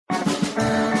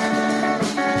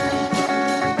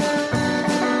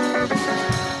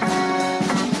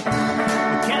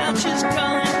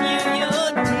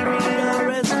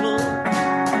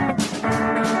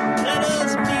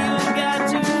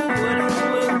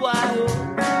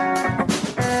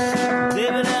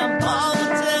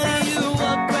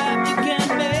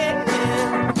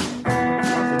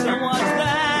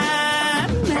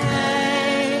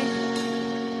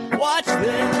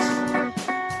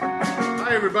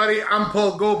everybody. I'm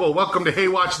Paul Goebel. Welcome to Hey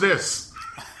Watch This.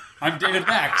 I'm David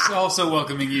Bax, also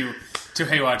welcoming you to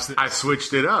Hey Watch This. I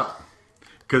switched it up.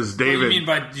 Because David... What do you mean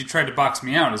by you tried to box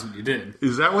me out is what you did?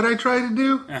 Is that what I tried to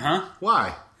do? Uh-huh.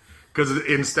 Why? Because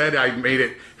instead I made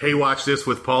it Hey Watch This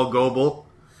with Paul Goebel.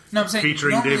 No, I'm saying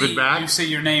featuring David Bax. You say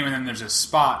your name and then there's a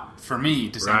spot for me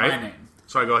to say my name.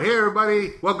 So I go, hey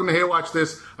everybody, welcome to Hey Watch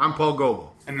This. I'm Paul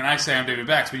Goebel. And then I say I'm David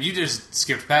Bax, but you just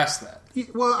skipped past that.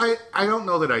 Well, I don't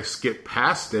know that I skipped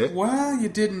past it. Well, you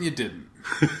did and you didn't.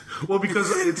 Well,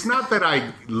 because it's not that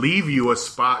I leave you a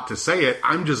spot to say it.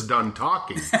 I'm just done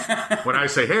talking. When I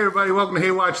say, hey everybody, welcome to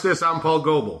Hey Watch This, I'm Paul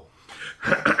Goebel.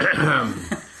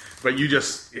 But you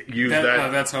just use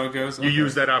that. That's how it goes? Okay. You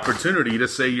use that opportunity to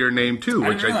say your name too,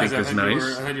 which I think is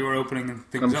nice. I thought you were opening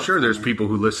things up. I'm sure there's people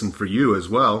who listen for you as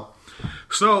well.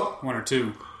 So, one or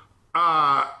two.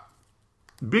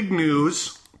 Big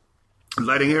news.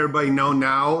 Letting everybody know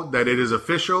now that it is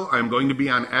official. I'm going to be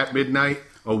on At Midnight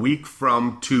a week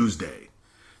from Tuesday.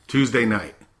 Tuesday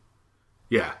night.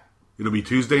 Yeah. It'll be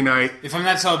Tuesday night. If I'm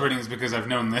not celebrating, it's because I've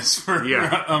known this for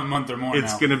a month or more now.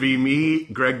 It's going to be me,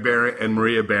 Greg Barrett, and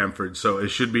Maria Bamford, so it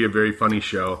should be a very funny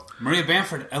show. Maria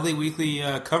Bamford, LA Weekly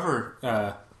cover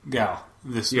gal.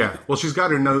 Yeah, well, she's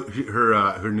got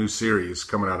her new series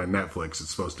coming out on Netflix. It's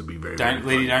supposed to be very Lady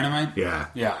funny. Dynamite? Yeah.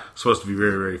 Yeah. Supposed to be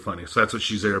very, very funny. So that's what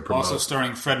she's there to promote. Also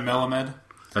starring Fred Melamed.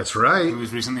 That's right. Who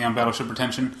was recently on Battleship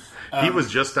Retention. He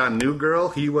was just on New Girl.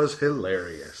 He was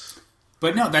hilarious.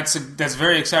 But no, that's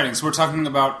very exciting. So we're talking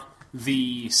about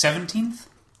the 17th?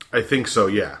 I think so,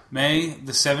 yeah. May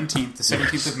the 17th. The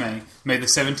 17th of May. May the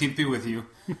 17th be with you.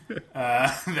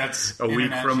 That's a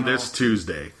week from this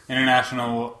Tuesday.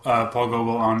 International Paul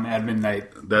Goebel on at midnight.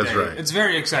 That's day. Right. It's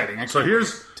very exciting. I can't wait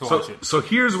to watch it. So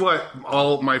here's what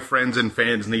all my friends and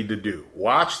fans need to do.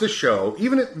 Watch the show,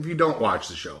 even if you don't watch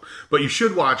the show. But you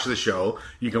should watch the show.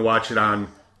 You can watch it on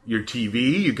your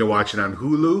TV. You can watch it on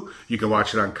Hulu. You can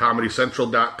watch it on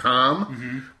ComedyCentral.com.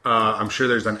 Mm-hmm. I'm sure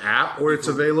there's an app where it's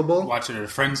available. Watch it at a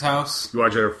friend's house. You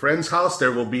watch it at a friend's house.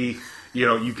 There will be...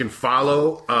 you can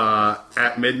follow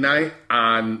At Midnight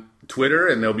on Twitter,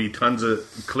 and there'll be tons of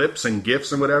clips and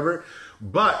GIFs and whatever.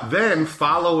 But then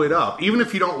follow it up. Even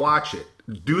if you don't watch it,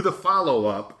 do the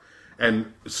follow-up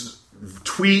and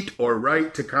tweet or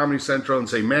write to Comedy Central and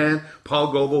say, man,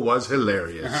 Paul Goebel was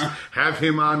hilarious. Uh-huh. Have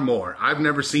him on more. I've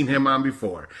never seen him on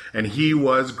before, and he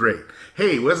was great.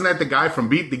 Hey, wasn't that the guy from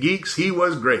Beat the Geeks? He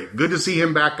was great. Good to see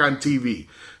him back on TV,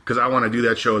 because I want to do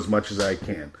that show as much as I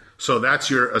can. So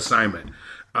that's your assignment.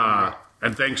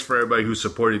 And thanks for everybody who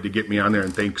supported to get me on there,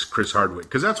 and thanks Chris Hardwick,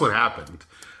 because that's what happened.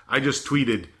 I just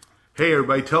tweeted, hey,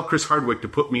 everybody, tell Chris Hardwick to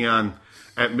put me on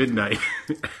At Midnight.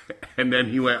 And then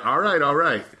he went, all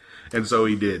right. And so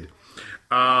he did.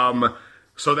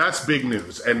 So that's big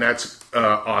news, and that's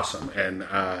awesome. And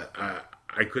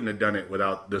I couldn't have done it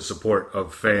without the support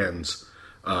of fans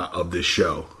of this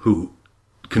show who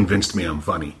convinced me I'm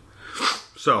funny.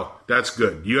 So that's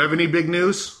good. Do you have any big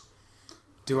news?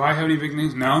 Do I have any big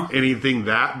news? No. Anything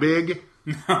that big?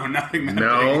 No, nothing that big.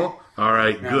 No? All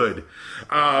right, good.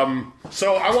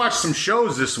 So I watched some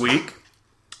shows this week.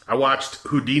 I watched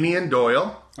Houdini and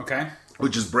Doyle. Okay.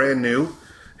 Which is brand new.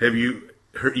 Have you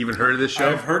even heard of this show?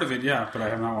 I've heard of it, yeah, but I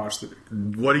have not watched it.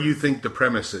 What do you think the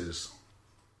premise is?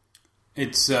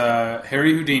 It's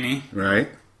Harry Houdini. Right.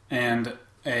 And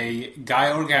a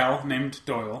guy or gal named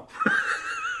Doyle.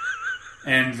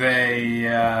 And they...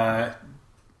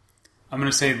 I'm going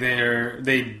to say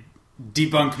they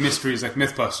debunk mysteries like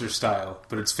Mythbusters style,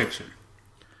 but it's fiction.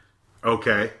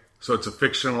 Okay. So it's a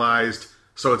fictionalized...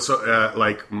 So it's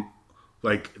like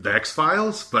the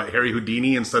X-Files, but Harry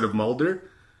Houdini instead of Mulder?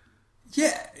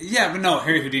 Yeah, but no,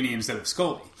 Harry Houdini instead of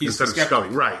Scully. Instead of Scully,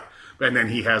 right. And then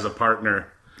he has a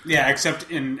partner... Yeah, except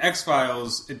in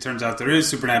X-Files, it turns out there is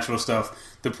supernatural stuff.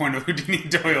 The point of Houdini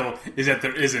Doyle is that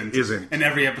there isn't. In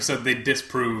every episode, they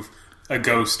disprove a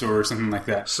ghost or something like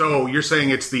that. So you're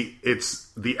saying it's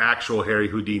the actual Harry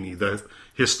Houdini, the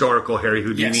historical Harry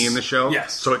Houdini in the show?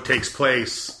 Yes. So it takes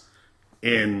place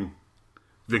in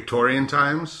Victorian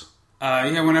times?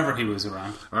 Yeah, whenever he was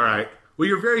around. All right. Well,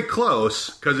 you're very close,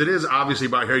 because it is obviously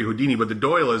about Harry Houdini, but the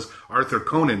Doyle is Arthur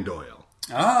Conan Doyle.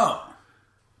 Oh.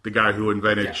 The guy who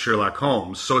invented Sherlock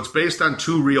Holmes. So it's based on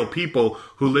two real people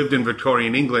who lived in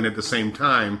Victorian England at the same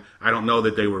time. I don't know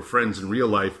that they were friends in real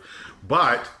life.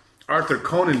 But Arthur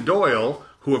Conan Doyle,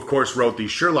 who of course wrote these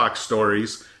Sherlock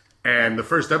stories, and the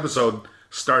first episode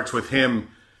starts with him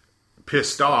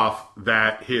pissed off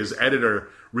that his editor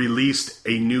released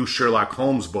a new Sherlock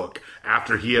Holmes book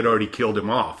after he had already killed him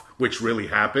off, which really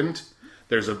happened.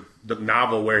 There's the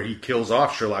novel where he kills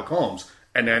off Sherlock Holmes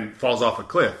and then falls off a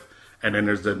cliff. And then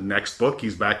there's the next book.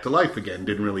 He's back to life again.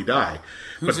 Didn't really die.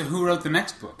 Who wrote the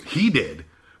next book? He did.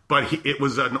 But it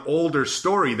was an older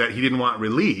story that he didn't want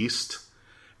released.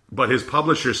 But his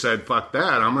publisher said, fuck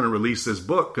that. I'm going to release this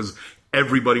book because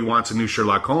everybody wants a new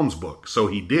Sherlock Holmes book. So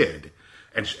he did.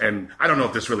 And I don't know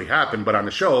if this really happened, but on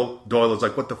the show, Doyle was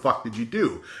like, what the fuck did you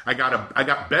do? I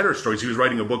got better stories. He was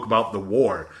writing a book about the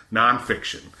war,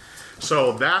 nonfiction.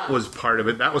 So that was part of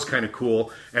it. That was kind of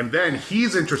cool. And then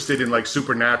he's interested in like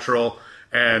supernatural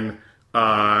and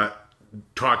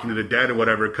talking to the dead or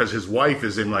whatever because his wife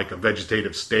is in like a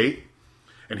vegetative state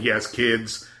and he has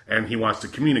kids and he wants to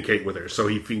communicate with her. So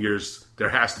he figures there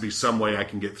has to be some way I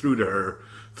can get through to her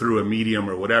through a medium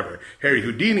or whatever. Harry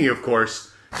Houdini, of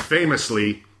course,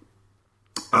 famously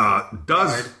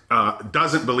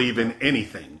doesn't believe in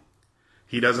anything.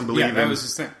 He doesn't believe in... that was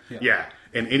his thing. Yeah,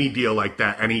 in any deal like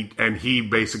that. And he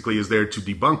basically is there to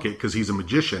debunk it because he's a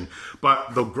magician.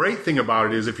 But the great thing about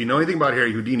it is if you know anything about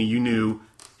Harry Houdini, you knew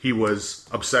he was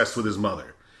obsessed with his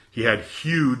mother. He had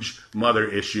huge mother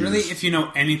issues. Really? If you know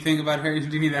anything about Harry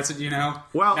Houdini, that's what you know?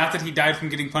 Well... Not that he died from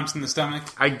getting punched in the stomach?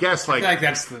 I guess, I feel like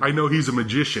that's the... I know he's a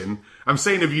magician. I'm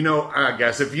saying if you know... I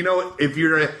guess, if you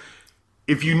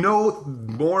know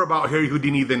more about Harry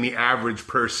Houdini than the average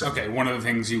person... Okay, one of the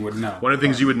things you would know. One of the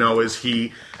things you would know is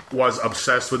he was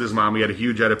obsessed with his mom. He had a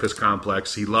huge Oedipus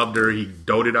complex. He loved her. He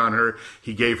doted on her.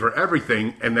 He gave her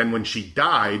everything. And then when she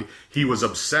died, he was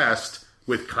obsessed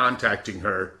with contacting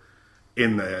her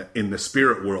in the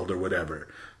spirit world or whatever.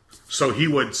 So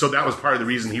that was part of the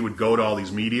reason he would go to all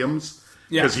these mediums.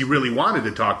 Because he really wanted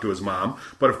to talk to his mom.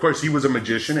 But of course he was a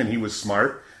magician and he was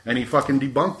smart. And he fucking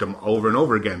debunked them over and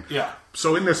over again. Yeah.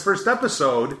 So in this first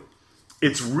episode,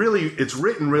 it's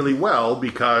written really well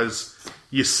because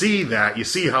you see how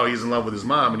he's in love with his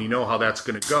mom and you know how that's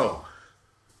going to go.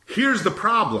 Here's the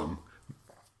problem.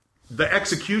 The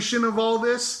execution of all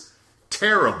this,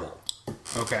 terrible.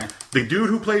 Okay. The dude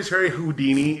who plays Harry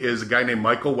Houdini is a guy named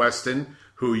Michael Weston,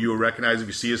 who you will recognize if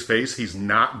you see his face. He's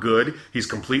not good. He's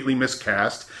completely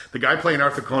miscast. The guy playing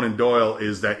Arthur Conan Doyle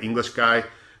is that English guy,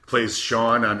 plays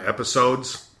Sean on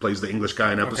Episodes, plays the English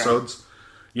guy in Episodes. Okay.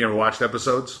 You ever watched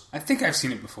Episodes? I think I've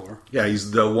seen it before. Yeah,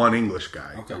 he's the one English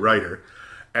guy, the writer.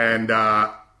 And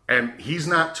he's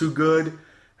not too good.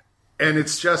 And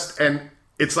it's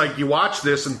like you watch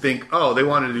this and think, oh, they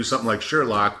wanted to do something like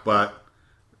Sherlock, but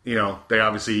they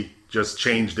obviously just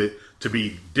changed it to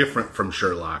be different from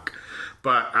Sherlock.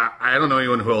 But I don't know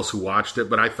anyone else who watched it,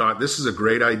 but I thought this is a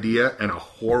great idea and a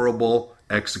horrible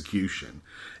execution.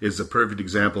 Is a perfect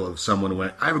example of someone who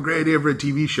went, I have a great idea for a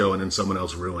TV show, and then someone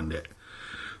else ruined it.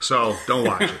 So don't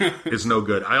watch it. It's no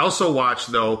good. I also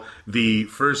watched, though, the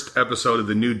first episode of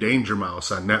the new Danger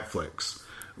Mouse on Netflix.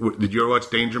 Did you ever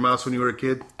watch Danger Mouse when you were a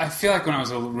kid? I feel like when I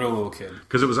was a real little kid.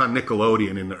 Because it was on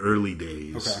Nickelodeon in the early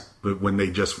days. Okay. But when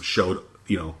they just showed,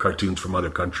 cartoons from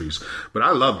other countries. But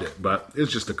I loved it, but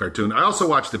it's just a cartoon. I also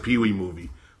watched the Pee-wee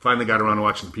movie. Finally got around to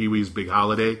watching Pee-wee's Big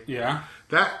Holiday. Yeah.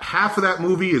 Half of that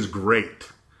movie is great.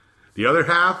 The other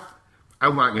half,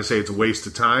 I'm not going to say it's a waste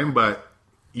of time, but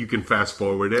you can fast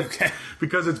forward it. Okay.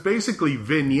 Because it's basically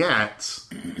vignettes,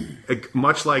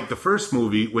 much like the first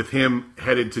movie, with him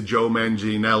headed to Joe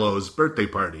Manganiello's birthday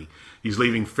party. He's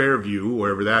leaving Fairview,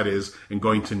 wherever that is, and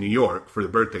going to New York for the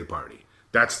birthday party.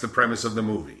 That's the premise of the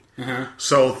movie. Uh-huh.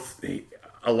 So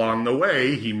along the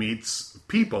way, he meets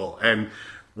people. And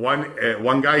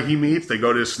one guy he meets, they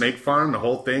go to a snake farm. The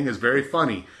whole thing is very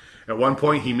funny. At one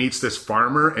point, he meets this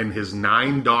farmer and his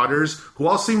 9 daughters, who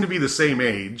all seem to be the same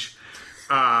age,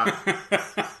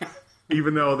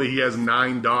 even though he has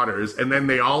 9 daughters. And then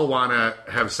they all want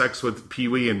to have sex with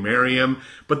Pee-wee and marry him.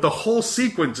 But the whole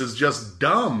sequence is just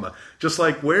dumb. Just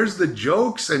like, where's the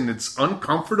jokes? And it's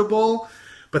uncomfortable.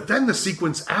 But then the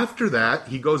sequence after that,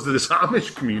 he goes to this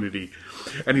Amish community.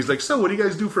 And he's like, so what do you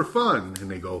guys do for fun? And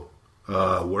they go,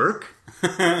 work?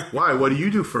 Why? What do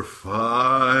you do for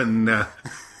fun?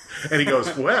 And he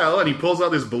goes, well, and he pulls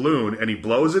out this balloon and he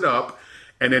blows it up.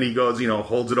 And then he goes,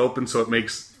 holds it open so it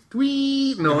makes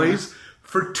tweet noise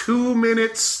for 2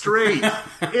 minutes straight.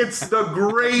 It's the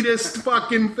greatest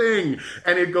fucking thing.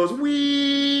 And it goes,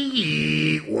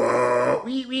 wee, whoa,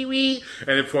 wee, wee, wee.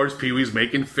 And of course, Pee-wee's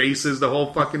making faces the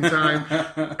whole fucking time.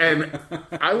 And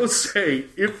I will say,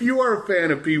 if you are a fan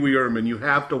of Pee-wee Herman, you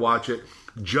have to watch it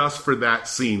just for that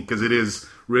scene. Because it is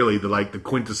really the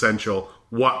quintessential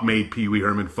what made Pee-wee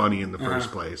Herman funny in the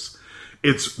first place.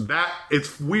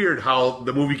 It's weird how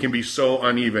the movie can be so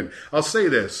uneven. I'll say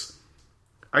this.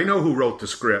 I know who wrote the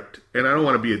script, and I don't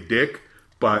want to be a dick,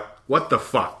 but what the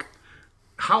fuck?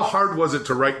 How hard was it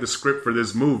to write the script for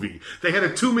this movie? They had a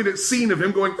 2-minute scene of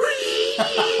him going,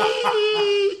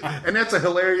 And that's a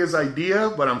hilarious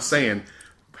idea, but I'm saying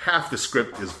half the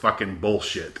script is fucking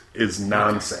bullshit, is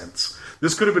nonsense.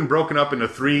 This could have been broken up into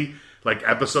 3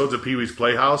 episodes of Pee-wee's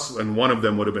Playhouse, and one of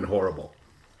them would have been horrible.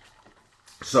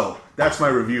 So that's my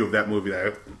review of that movie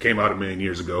that came out a million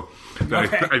years ago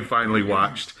that I finally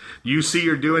watched. You see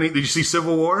or do any? Did you see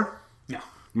Civil War? No.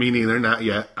 Me neither, not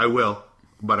yet. I will,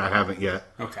 but I haven't yet.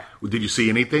 Okay. Did you see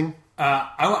anything?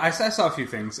 I saw a few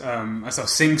things. I saw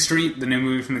Sing Street, the new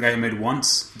movie from the guy who made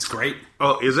Once. It's great.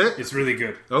 Oh, is it? It's really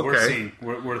good. Okay. Worth seeing.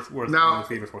 Worth now, the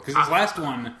theater for. Because his last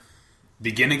one,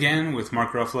 Begin Again, with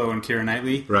Mark Ruffalo and Keira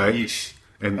Knightley. Right. Yeesh.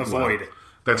 And avoid.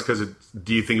 That's because.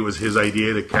 Do you think it was his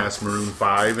idea to cast Maroon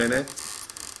 5 in it?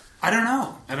 I don't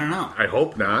know. I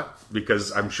hope not,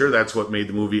 because I'm sure that's what made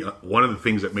the movie. One of the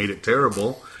things that made it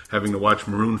terrible, having to watch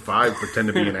Maroon 5 pretend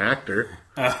to be an actor.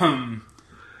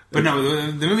 But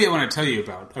no, the movie I want to tell you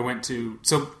about, I went to...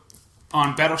 So,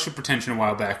 on Battleship Retention a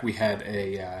while back, we had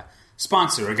a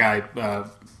sponsor. A guy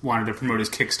wanted to promote his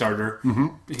Kickstarter.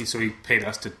 Mm-hmm. So he paid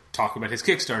us to talk about his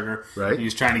Kickstarter. Right. He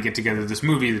was trying to get together this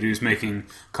movie that he was making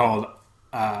called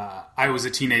I Was a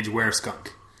Teenage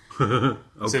Were-Skunk. Okay.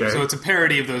 So it's a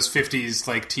parody of those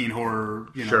 50s teen horror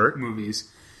movies.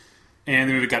 And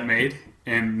the movie got made.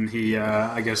 And he,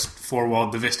 I guess,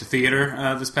 four-walled the Vista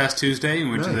Theater this past Tuesday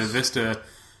and went to the Vista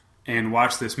and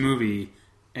watched this movie,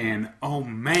 and oh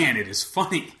man, it is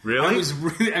funny. Really? I was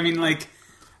really, I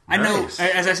know,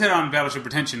 as I said on Battleship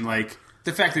Retention,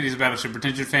 the fact that he's a Battleship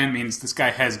Retention fan means this guy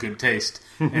has good taste,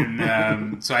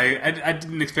 and so I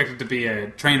didn't expect it to be a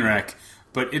train wreck,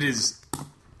 but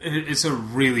it's a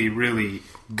really, really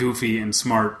goofy and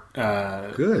smart,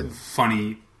 good,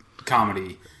 funny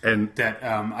comedy. And that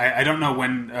I don't know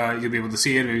when you'll be able to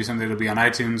see it. Maybe someday it'll be on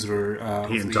iTunes or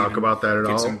he didn't talk about that at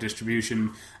all. Get some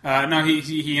distribution. No,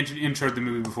 he introed the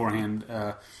movie beforehand.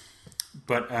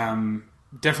 But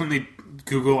definitely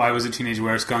Google "I Was a Teenage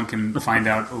Were-Skunk" and find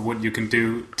out what you can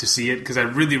do to see it, because I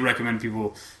really recommend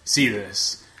people see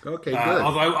this. Okay, good.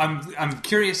 Although I'm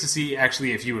curious to see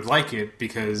actually if you would like it,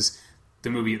 because the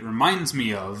movie it reminds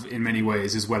me of, in many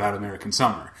ways, is Wet Hot American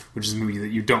Summer, which is a movie that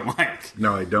you don't like.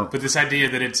 No, I don't. But this idea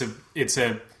that it's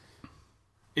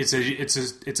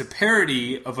a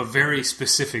parody of a very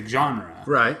specific genre,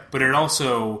 right? But it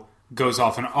also goes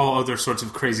off in all other sorts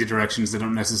of crazy directions that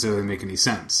don't necessarily make any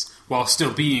sense, while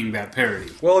still being that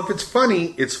parody. Well, if it's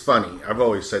funny, it's funny. I've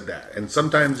always said that, and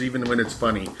sometimes even when it's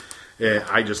funny,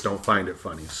 I just don't find it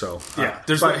funny. So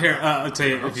there's here. I'll tell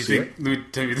you if you think. Let me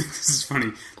tell you this is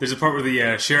funny. There's a part where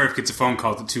the sheriff gets a phone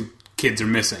call that 2 kids are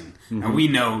missing. Mm-hmm. And we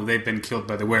know they've been killed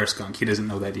by the were-skunk. He doesn't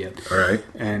know that yet. All right.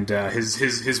 And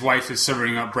his wife is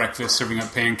serving up breakfast, serving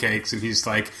up pancakes, and he's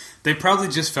like, they probably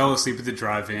just fell asleep at the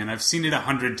drive-in. I've seen it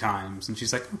 100 times. And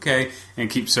she's like, okay, and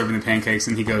keeps serving the pancakes.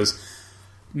 And he goes,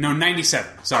 no,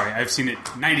 97. Sorry, I've seen it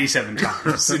 97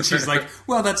 times. And she's like,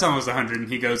 well, that's almost 100. And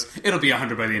he goes, it'll be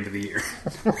 100 by the end of the year.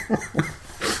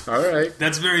 All right.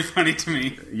 That's very funny to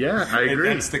me. Yeah, I agree.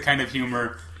 That's the kind of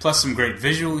humor, plus some great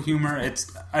visual humor.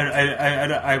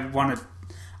 I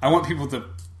want people to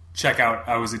check out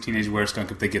I Was a Teenage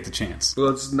Were-Skunk if they get the chance. Well,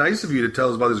 it's nice of you to tell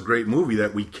us about this great movie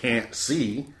that we can't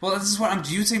see. Well, this is what I'm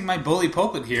using my bully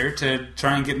pulpit here to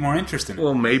try and get more interest in it.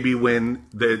 Well, maybe when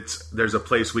there's a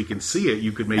place we can see it,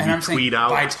 you could maybe tweet out.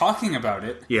 By talking about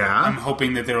it, I'm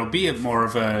hoping that there will be more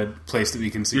of a place that we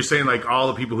can see. You're saying all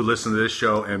the people who listen to this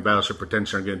show and Battleship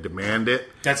Retention are going to demand it?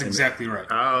 That's exactly right.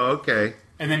 Oh, okay.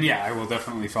 And then, I will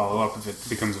definitely follow up if it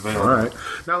becomes available. All right.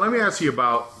 Now, let me ask you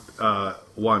about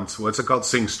Once. What's it called?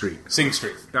 Sing Street. Sing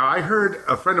Street. Now, I heard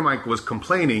a friend of mine was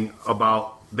complaining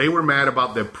about, they were mad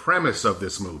about the premise of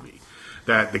this movie.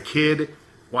 That the kid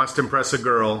wants to impress a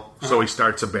girl, so he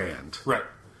starts a band. Right.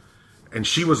 And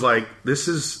she was like, this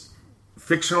is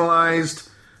fictionalized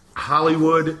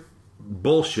Hollywood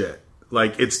bullshit.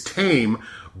 It's tame,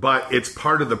 but it's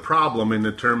part of the problem in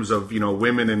the terms of,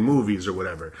 women in movies or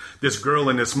whatever. This girl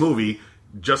in this movie,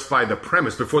 just by the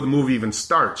premise, before the movie even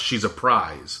starts, she's a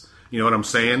prize. You know what I'm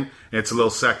saying? And it's a little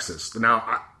sexist.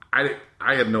 Now,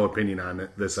 I have no opinion on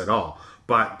this at all.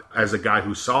 But as a guy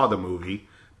who saw the movie,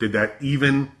 did that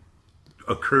even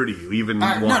occur to you, even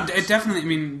once? No, it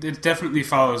definitely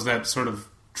follows that sort of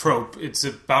trope. It's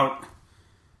about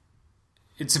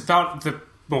the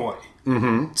boy.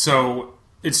 Mm-hmm. So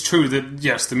it's true that,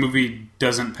 yes, the movie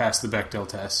doesn't pass the Bechdel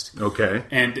test. Okay.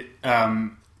 And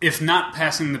if not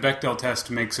passing the Bechdel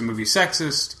test makes a movie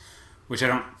sexist, which I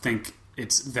don't think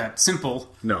it's that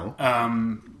simple. No.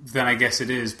 Then I guess it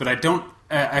is. But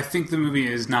I think the movie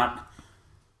is not...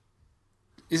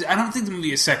 I don't think the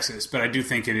movie is sexist, but I do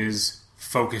think it is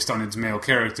focused on its male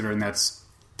character, and that's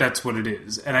what it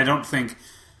is. And I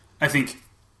think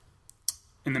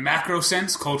in the macro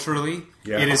sense, culturally,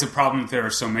 Yeah. it is a problem that there are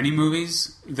so many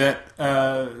movies that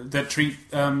treat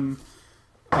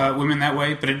women that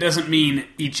way. But it doesn't mean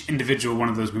each individual one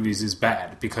of those movies is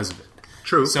bad because of it.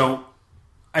 True. So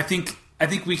I think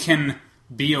we can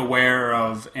be aware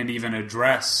of and even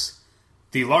address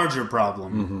the larger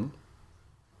problem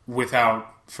without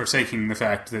forsaking the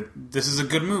fact that this is a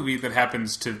good movie that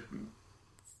happens to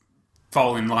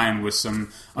fall in line with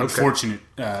some unfortunate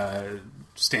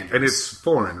standards. And it's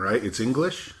foreign, right? It's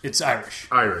English? It's Irish.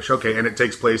 Irish, okay. And it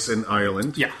takes place in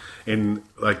Ireland? Yeah. In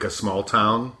like a small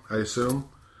town, I assume?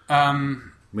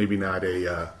 Maybe not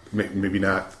maybe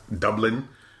not Dublin,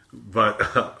 but...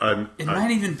 it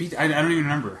might even be... I don't even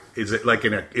remember. Is it like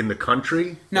in the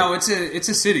country? No, it's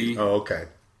a city. Oh, okay.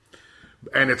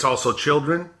 And it's also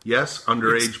children, yes?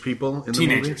 Underage people in the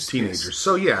movie? Teenagers. Yes.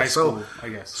 So, yeah. High school, I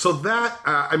guess. So that...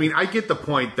 I get the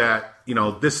point that,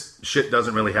 this shit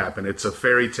doesn't really happen. It's a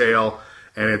fairy tale,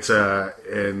 and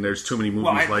and there's too many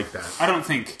movies like that. I don't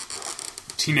think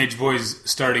teenage boys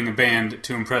starting a band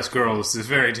to impress girls is a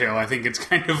fairy tale. I think it's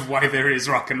kind of why there is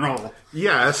rock and roll.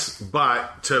 Yes,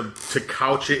 but to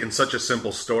couch it in such a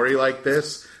simple story like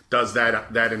this does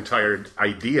that entire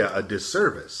idea a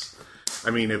disservice. I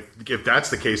mean, if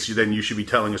that's the case, then you should be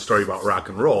telling a story about rock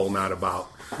and roll, not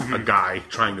about a guy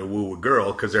trying to woo a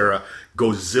girl, because there are a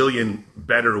gazillion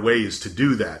better ways to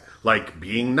do that, like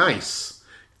being nice,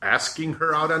 asking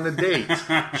her out on a date,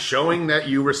 showing that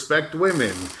you respect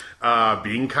women,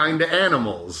 being kind to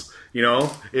animals.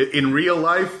 In real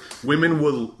life, women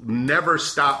will never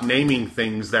stop naming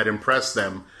things that impress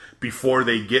them before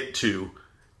they get to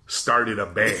started a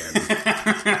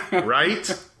band.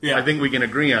 Right? Yeah. I think we can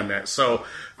agree on that. So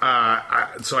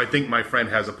I think my friend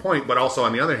has a point, but also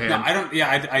on the other hand... No, I don't... Yeah,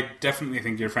 I definitely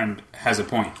think your friend has a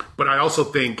point. But I also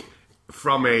think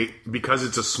because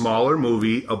it's a smaller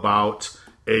movie about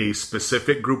a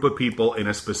specific group of people in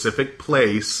a specific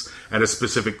place at a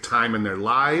specific time in their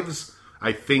lives,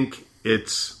 I think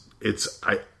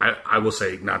I will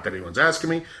say, not that anyone's asking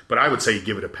me, but I would say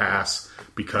give it a pass,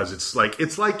 because it's like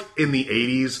in the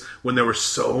 80s when there were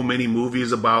so many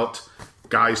movies about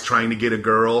guys trying to get a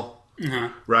girl,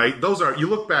 right? You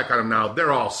look back on them now,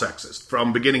 they're all sexist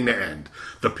from beginning to end.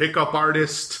 The Pickup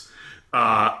Artist,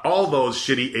 all those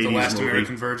shitty 80s movies. The Last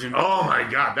American Virgin. Oh my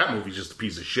God, that movie's just a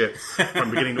piece of shit from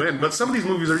beginning to end. But some of these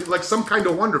movies are like Some Kind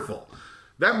of Wonderful.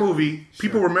 That movie,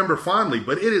 people remember fondly,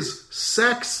 but it is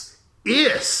sexist.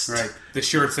 Right. The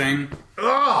Sure Thing.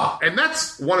 Oh, and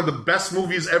that's one of the best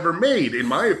movies ever made, in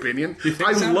my opinion.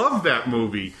 I love that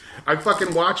movie. I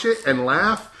fucking watch it and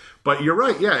laugh. But you're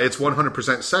right, yeah, it's 100%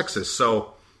 sexist.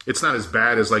 So it's not as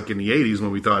bad as like in the 80s when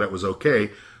we thought it was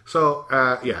okay. So,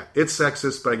 yeah, it's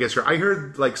sexist, but I guess I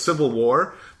heard like Civil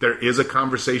War, there is a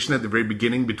conversation at the very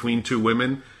beginning between two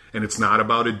women, and it's not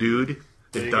about a dude.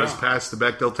 It does pass the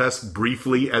Bechdel test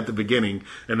briefly at the beginning,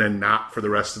 and then not for the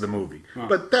rest of the movie. Huh.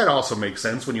 But that also makes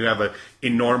sense when you have an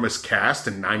enormous cast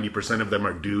and 90% of them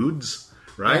are dudes,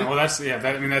 right? Yeah, well,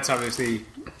 that's obviously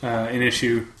an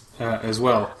issue as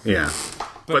well. Yeah,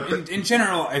 but in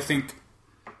general, I think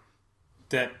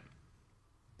that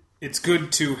it's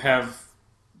good to have,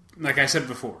 like I said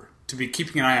before, to be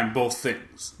keeping an eye on both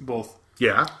things, both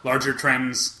larger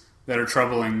trends that are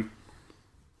troubling,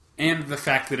 and the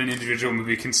fact that an individual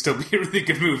movie can still be a really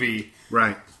good movie,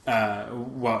 right?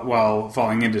 While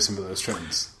falling into some of those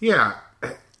trends. Yeah,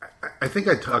 I think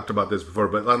I talked about this before,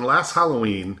 but on last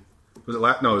Halloween, it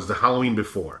was the Halloween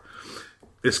before.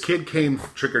 This kid came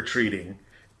trick or treating,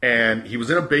 and he was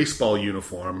in a baseball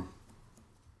uniform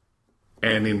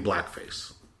and in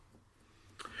blackface.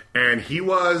 And he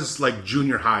was like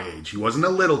junior high age. He wasn't a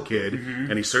little kid,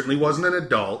 and he certainly wasn't an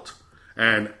adult.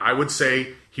 And I would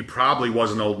say he probably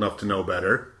wasn't old enough to know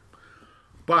better.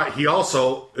 But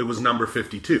it was number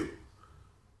 52.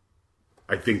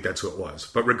 I think that's who it was.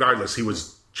 But regardless, he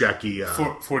was Jackie...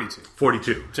 42.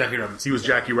 42. Jackie Robinson. He was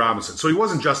Jackie Robinson. So he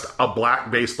wasn't just a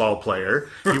black baseball player.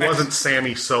 He wasn't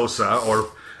Sammy Sosa or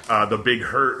the Big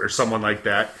Hurt or someone like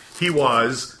that. He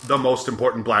was the most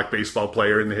important black baseball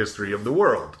player in the history of the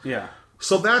world. Yeah.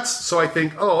 So I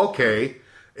think, okay,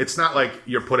 it's not like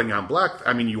you're putting on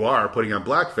you are putting on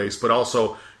blackface, but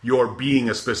also you're being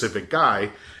a specific guy.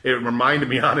 It reminded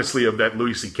me, honestly, of that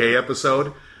Louis C.K.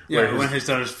 episode. Yeah, when his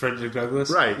daughter's Frederick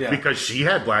Douglass. Right, because she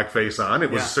had blackface on.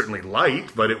 It was certainly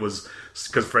light, but it was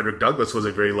because Frederick Douglass was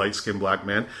a very light-skinned black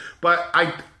man. But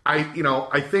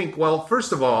I think, well,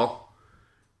 first of all,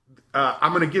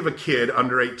 I'm going to give a kid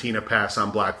under 18 a pass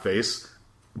on blackface,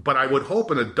 but I would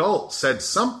hope an adult said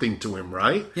something to him,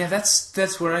 right? Yeah,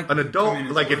 that's where an adult,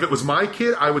 like if it was my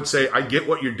kid, I would say, I get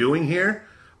what you're doing here.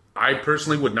 I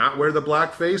personally would not wear the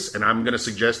blackface, and I'm going to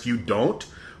suggest you don't.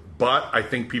 But I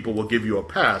think people will give you a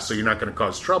pass, so you're not going to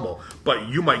cause trouble. But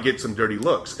you might get some dirty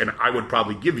looks, and I would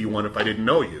probably give you one if I didn't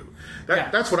know you.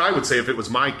 That's what I would say if it was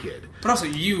my kid. But also,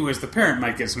 you as the parent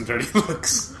might get some dirty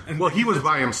looks. Well, he was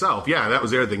by himself. Yeah, that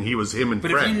was the other thing. He was him and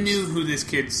friends. But if you knew who this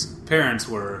kid's parents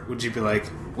were, would you be like,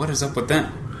 what is up with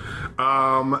them?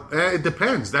 It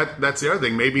depends. That's the other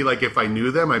thing. Maybe like if I knew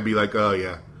them, I'd be like, oh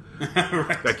yeah.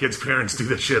 Right. That kid's parents do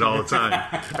this shit all the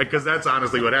time. Because that's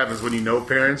honestly what happens when you know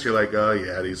parents. You're like, oh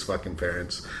yeah, these fucking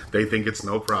parents. They think it's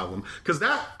no problem. Because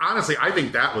that, honestly, I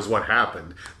think that was what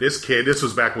happened. This kid, this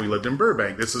was back when we lived in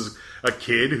Burbank. This is a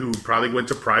kid who probably went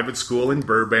to private school in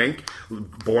Burbank,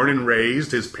 born and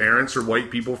raised. His parents are white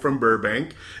people from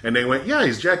Burbank. And they went, yeah,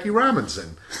 he's Jackie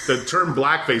Robinson. The term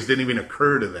blackface didn't even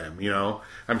occur to them, you know.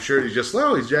 I'm sure he's just,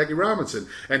 he's Jackie Robinson.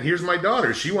 And here's my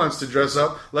daughter. She wants to dress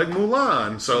up like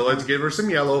Mulan. So let's give her some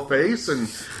yellow face. And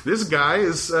this guy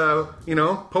is,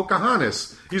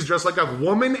 Pocahontas. He's dressed like a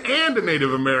woman and a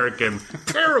Native American.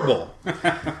 Terrible.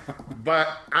 But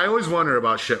I always wonder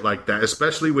about shit like that,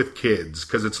 especially with kids.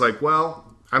 Because it's like, well,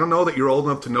 I don't know that you're old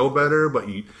enough to know better, but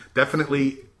you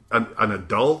definitely... An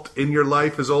adult in your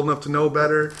life is old enough to know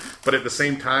better, but at the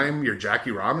same time, you're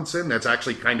Jackie Robinson. That's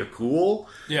actually kind of cool.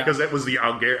 Yeah. Because that was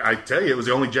I tell you, it was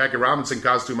the only Jackie Robinson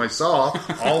costume I saw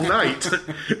all night.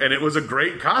 And it was a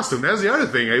great costume. That's the other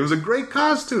thing. It was a great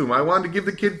costume. I wanted to give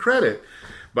the kid credit.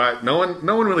 But no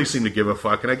one really seemed to give a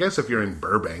fuck. And I guess if you're in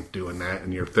Burbank doing that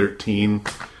and you're 13,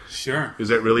 sure. Is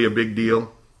that really a big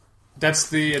deal? That's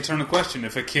the eternal question.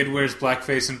 If a kid wears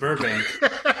blackface in Burbank,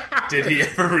 did he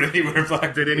ever really wear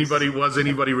blackface? Was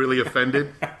anybody really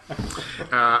offended? All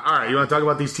right, you want to talk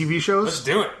about these TV shows? Let's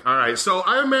do it. All right, so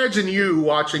I imagine you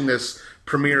watching this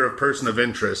premiere of Person of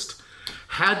Interest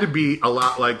had to be a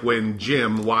lot like when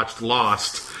Jim watched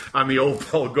Lost on the old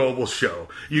Paul Goebel show.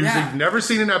 You've never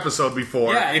seen an episode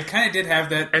before. Yeah, it kind of did have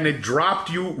that. And it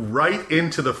dropped you right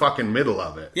into the fucking middle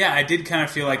of it. Yeah, I did kind of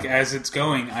feel like as it's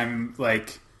going, I'm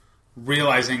like...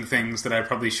 realizing things that I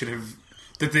probably should have.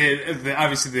 That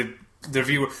obviously the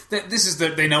viewer.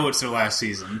 They know it's their last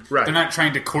season. Right. They're not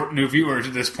trying to court new viewers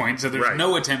at this point, so there's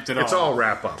no attempt at all. It's all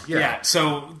wrap up. Yeah.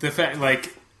 So the fact,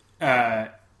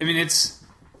 it's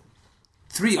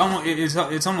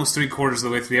it's almost 3/4 of the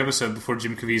way through the episode before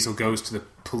Jim Caviezel goes to the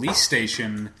police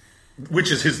station,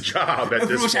 which is his job at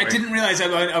this point. Which I didn't realize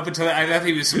up until I thought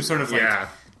he was some sort of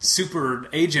super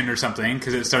agent or something,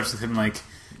 because it starts with him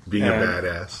being a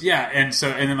badass. Yeah, and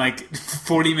then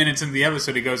 40 minutes into the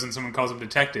episode, he goes and someone calls him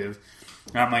detective.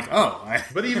 And I'm like, oh.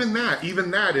 But even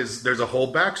that is, there's a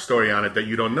whole backstory on it that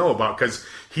you don't know about, because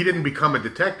he didn't become a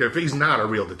detective. He's not a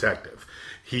real detective.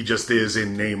 He just is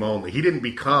in name only. He didn't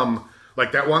become,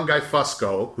 like that one guy,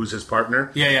 Fusco, who's his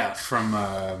partner. Yeah,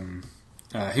 from,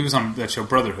 he was on that show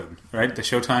Brotherhood, right? The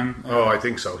Showtime. I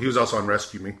think so. He was also on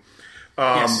Rescue Me.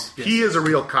 Yes. He is a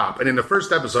real cop. And in the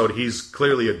first episode, he's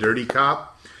clearly a dirty cop.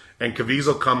 And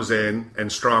Caviezel comes in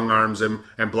and strong-arms him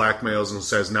and blackmails and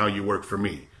says, now you work for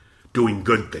me, doing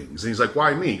good things. And he's like,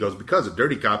 why me? He goes, because a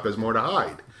dirty cop has more to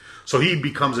hide. So he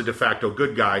becomes a de facto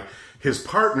good guy. His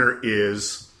partner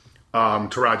is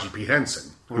Taraji P.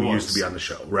 Henson, who used to be on the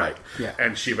show. Right. Yeah.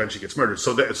 And she eventually gets murdered.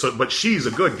 But she's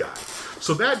a good guy.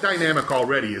 So that dynamic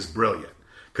already is brilliant.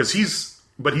 Because he's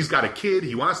got a kid.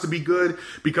 He wants to be good.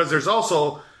 Because there's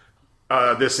also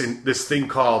this thing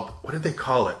called, what did they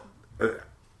call it?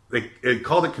 They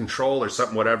called it Control or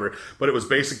something, whatever. But it was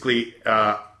basically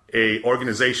a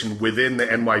organization within the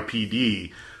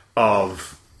NYPD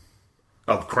of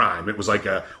crime. It was like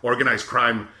a organized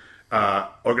crime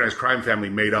family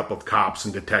made up of cops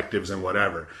and detectives and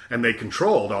whatever. And they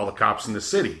controlled all the cops in the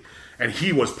city. And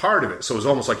he was part of it. So it was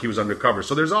almost like he was undercover.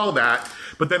 So there's all that.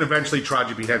 But then eventually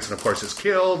Taraji P. Henson, of course, is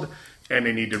killed. And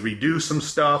they need to redo some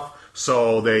stuff.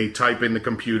 So they type in the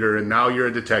computer, and now you're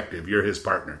a detective. You're his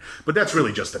partner. But that's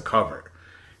really just a cover.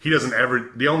 He doesn't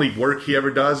ever... The only work he ever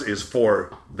does is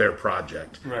for their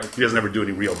project. Right. He doesn't ever do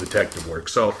any real detective work.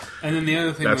 So and then the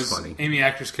other thing was funny. Amy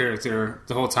Acker's character,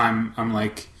 the whole time, I'm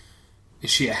like, is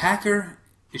she a hacker?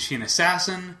 Is she an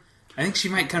assassin? I think she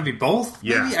might kind of be both.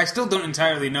 Yeah. Maybe? I still don't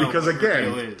entirely know. Because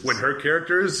again, when her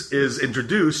character is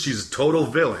introduced, she's a total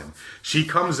villain. She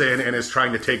comes in and is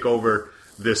trying to take over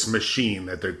this machine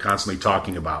that they're constantly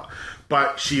talking about.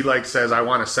 But she says, I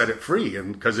want to set it free.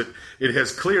 And because it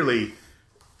has clearly,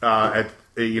 one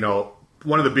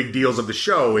of the big deals of the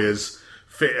show is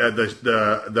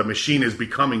the machine is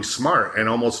becoming smart, and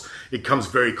almost it comes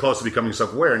very close to becoming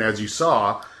self-aware. And as you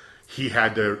saw, he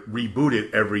had to reboot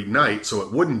it every night so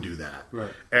it wouldn't do that.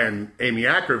 Right. And Amy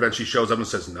Acker eventually shows up and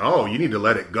says, no, you need to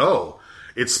let it go.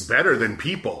 It's better than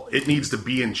people. It needs to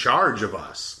be in charge of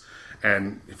us.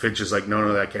 And Finch is like,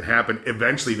 no, that can't happen.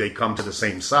 Eventually, they come to the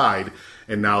same side,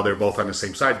 and now they're both on the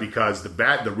same side because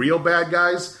the real bad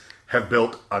guys have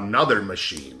built another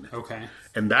machine. Okay.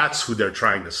 And that's who they're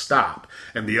trying to stop.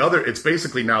 And the other, it's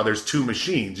basically now there's two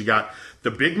machines. You got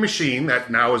the big machine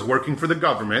that now is working for the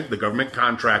government. The government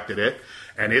contracted it,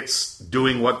 and it's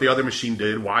doing what the other machine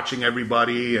did, watching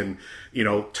everybody and,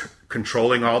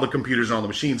 controlling all the computers and all the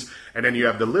machines. And then you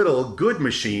have the little good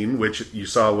machine, which you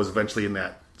saw was eventually in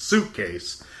that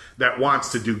suitcase, that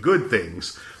wants to do good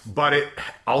things. But it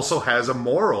also has a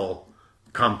moral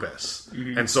compass.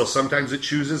 Mm-hmm. And so sometimes it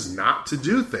chooses not to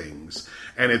do things.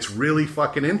 And it's really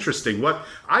fucking interesting. What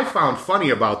I found funny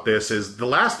about this is the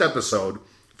last episode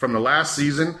from the last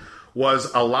season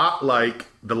was a lot like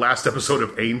the last episode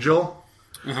of Angel.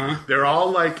 Uh-huh. They're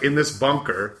all like in this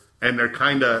bunker and they're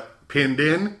kind of pinned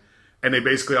in and they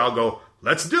basically all go,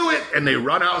 let's do it. And they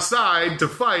run outside to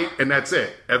fight and that's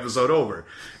it. Episode over.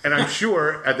 And I'm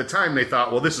sure at the time they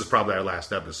thought, well, this is probably our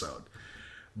last episode.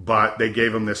 But they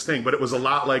gave him this thing. But it was a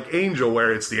lot like Angel,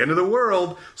 where it's the end of the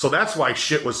world. So that's why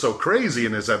shit was so crazy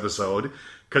in this episode.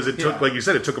 Because it took, like you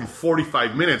said, it took them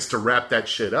 45 minutes to wrap that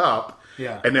shit up.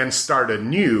 Yeah. And then start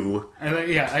anew.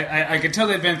 I could tell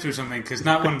they'd been through something. Because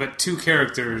not one but two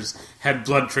characters had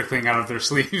blood trickling out of their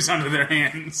sleeves onto their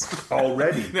hands.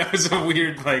 Already. That was a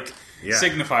weird,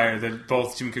 signifier that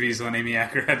both Jim Caviezel and Amy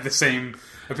Acker had the same...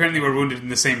 Apparently, were wounded in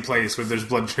the same place where there's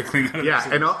blood trickling out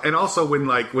of and also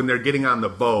when they're getting on the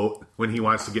boat, when he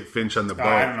wants to get Finch on the boat.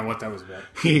 I don't know what that was about.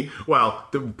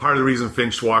 Part of the reason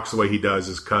Finch walks the way he does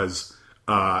is because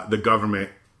the government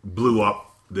blew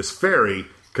up this ferry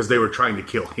because they were trying to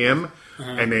kill him,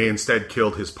 and they instead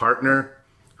killed his partner,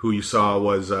 who you saw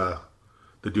was the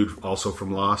dude also from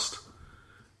Lost.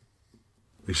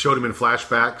 They showed him in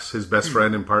flashbacks, his best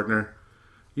friend and partner.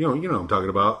 You know what I'm talking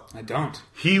about. I don't.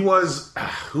 He was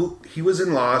he was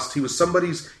in Lost. He was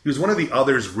one of the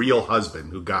other's real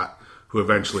husband who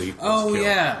eventually was killed.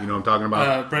 Yeah. You know what I'm talking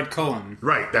about? Brett Cullen.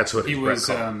 Right, that's what he was.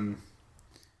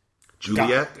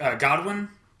 Juliet? Godwin?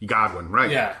 Godwin, right.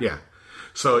 Yeah.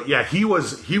 So he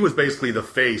was basically the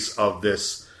face of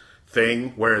this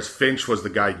thing, whereas Finch was the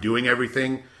guy doing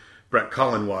everything. Brett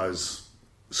Cullen was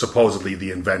supposedly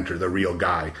the inventor, the real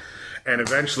guy. And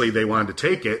eventually they wanted to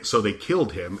take it, so they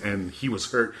killed him, and he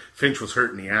was hurt. Finch was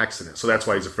hurt in the accident, so that's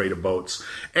why he's afraid of boats.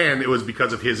 And it was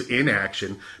because of his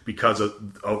inaction, because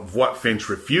of what Finch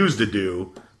refused to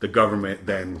do, the government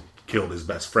then killed his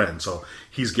best friend. So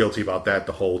he's guilty about that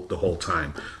the whole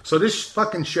time. So this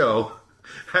fucking show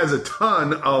has a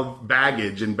ton of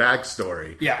baggage and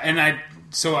backstory. Yeah, and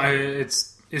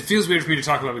it feels weird for me to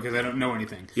talk about because I don't know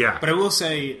anything. Yeah. But I will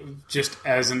say, just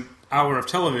as an hour of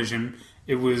television...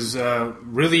 It was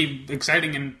really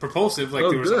exciting and propulsive.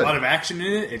 There was a lot of action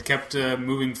in it. It kept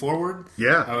moving forward.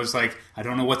 Yeah. I was like, I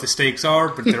don't know what the stakes are,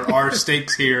 but there are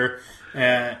stakes here.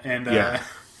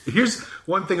 Here's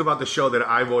one thing about the show that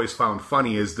I've always found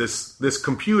funny is this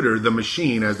computer, the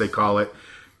machine, as they call it,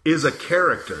 is a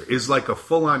character, is like a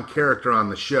full-on character on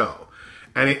the show.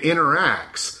 And it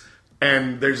interacts.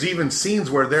 And there's even scenes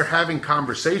where they're having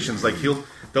conversations. Like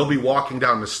they'll be walking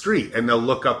down the street and they'll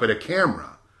look up at a camera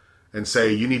and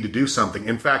say, you need to do something.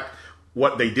 In fact,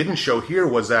 what they didn't show here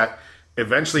was that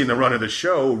eventually in the run of the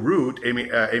show, Root,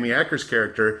 Amy Acker's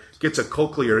character, gets a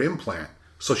cochlear implant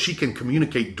so she can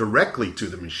communicate directly to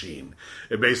the machine.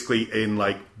 It basically in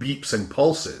beeps and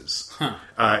pulses. Huh.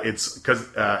 It's because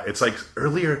it's like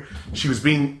earlier she was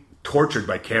being tortured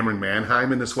by Cameron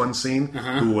Manheim in this one scene,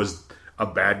 who was a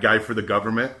bad guy for the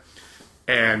government.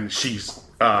 And she's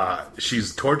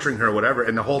torturing her or whatever.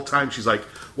 And the whole time she's like,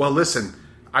 well, listen,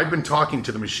 I've been talking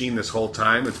to the machine this whole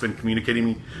time. It's been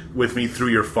communicating with me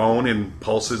through your phone in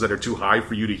pulses that are too high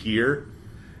for you to hear.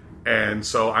 And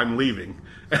so I'm leaving.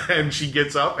 And she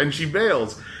gets up and she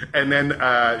bails. And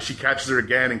then she catches her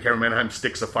again and Cameron Manheim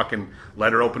sticks a fucking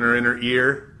letter opener in her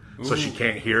ear so she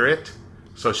can't hear it.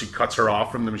 So she cuts her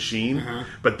off from the machine.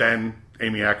 But then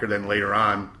Amy Acker then later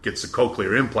on gets a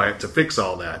cochlear implant to fix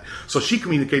all that. So she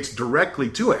communicates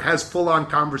directly to it, has full-on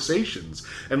conversations.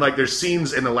 And there's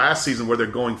scenes in the last season where they're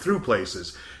going through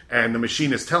places and the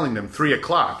machine is telling them 3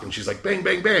 o'clock and she's like, bang,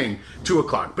 bang, bang, 2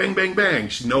 o'clock, bang, bang, bang.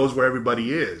 She knows where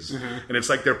everybody is. And it's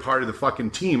like they're part of the fucking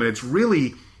team. And it's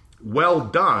really well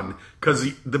done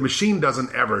because the machine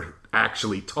doesn't ever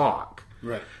actually talk.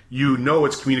 Right. You know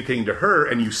it's communicating to her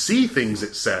and you see things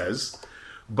it says.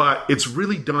 But it's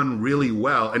really done really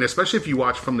well, and especially if you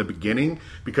watch from the beginning,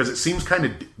 because it seems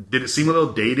did it seem a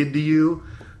little dated to you,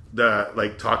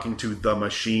 talking to the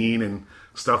machine and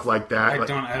stuff like that? I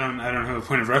don't have a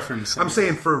point of reference. I'm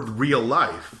saying for real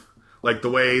life, like the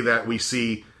way that we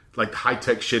see like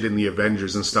high-tech shit in the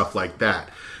Avengers and stuff like that.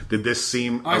 Did this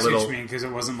seem I a see little... what you mean, because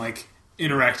it wasn't like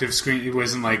interactive screen. It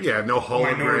wasn't like no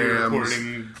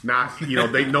holograms. Not,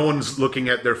 no one's looking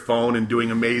at their phone and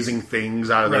doing amazing things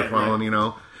out of their phone,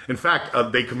 In fact,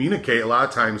 they communicate a lot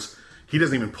of times. He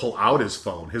doesn't even pull out his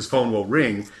phone. His phone will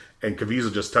ring, and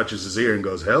Caviezel just touches his ear and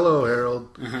goes, "Hello,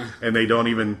 Harold." And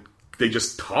they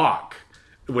just talk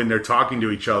when they're talking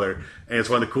to each other. And it's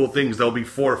one of the cool things. There'll be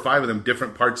 4 or 5 of them,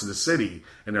 different parts of the city,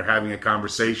 and they're having a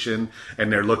conversation,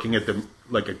 and they're looking at them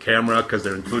like a camera because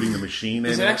they're including the machine in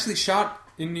it. Is it actually shot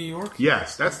in New York?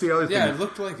 Yes, that's the other thing. Yeah, it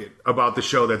looked like it. About the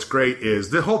show that's great is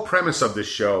the whole premise of this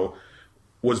show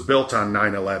was built on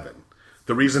 9/11.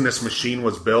 The reason this machine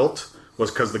was built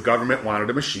was because the government wanted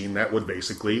a machine that would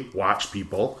basically watch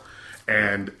people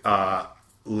and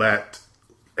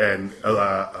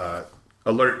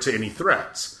alert to any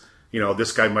threats.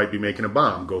 This guy might be making a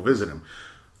bomb. Go visit him.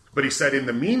 But he said, in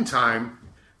the meantime,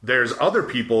 there's other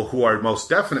people who are most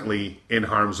definitely in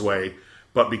harm's way,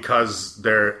 but because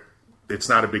it's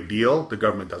not a big deal, the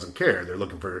government doesn't care. They're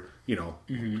looking for,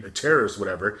 a terrorist,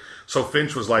 whatever. So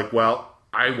Finch was like, well,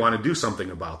 I want to do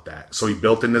something about that. So he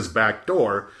built in this back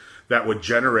door that would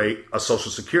generate a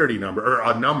social security number, or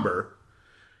a number,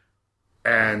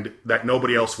 and that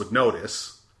nobody else would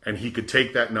notice. And he could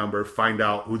take that number, find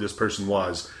out who this person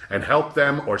was, and help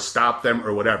them or stop them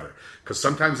or whatever. Because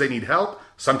sometimes they need help.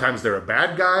 Sometimes they're a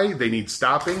bad guy. They need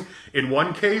stopping. In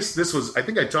one case, I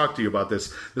think I talked to you about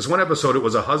this. This one episode, it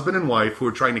was a husband and wife who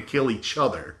were trying to kill each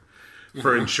other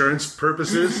for insurance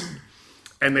purposes.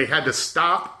 And they had to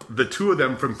stop the two of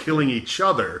them from killing each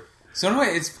other. So in a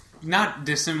way, it's not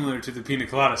dissimilar to the Pina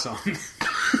Colada song.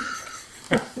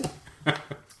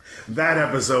 That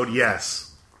episode,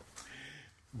 yes.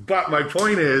 But my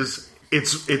point is,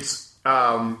 it's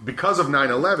because of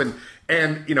 9/11,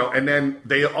 and and then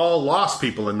they all lost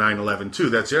people in 9/11 too.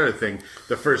 That's the other thing.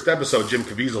 The first episode, Jim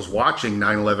Caviezel's watching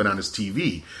 9/11 on his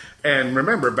TV, and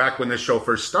remember back when this show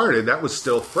first started, that was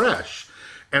still fresh.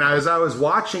 And as I was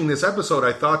watching this episode,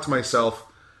 I thought to myself,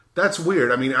 that's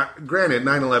weird. I mean, granted,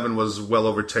 9/11 was well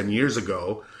over 10 years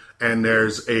ago, and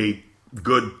there's a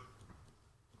good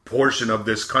portion of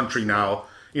this country now,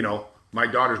 my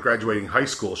daughter's graduating high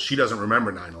school. She doesn't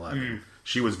remember 9/11.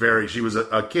 She was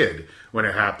a kid when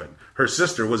it happened. Her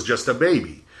sister was just a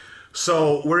baby.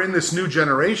 So we're in this new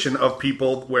generation of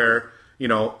people where,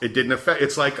 it didn't affect.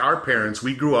 It's like our parents.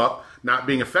 We grew up not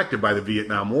being affected by the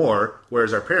Vietnam War,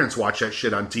 whereas our parents watched that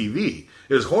shit on TV.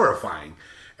 It was horrifying.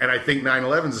 And I think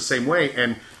 9/11 is the same way.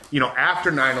 And,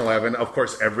 after 9/11, of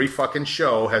course, every fucking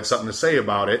show had something to say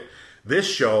about it. This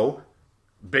show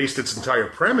based its entire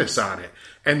premise on it.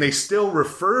 And they still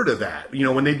refer to that.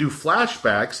 When they do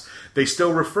flashbacks, they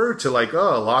still refer to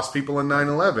lost people in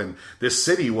 9/11. This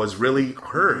city was really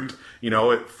hurt.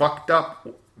 It fucked up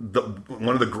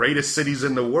one of the greatest cities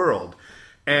in the world.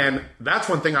 And that's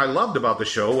one thing I loved about the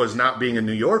show, was not being a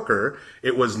New Yorker.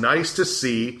 It was nice to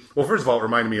see, well, first of all, it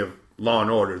reminded me of Law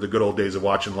and Order, the good old days of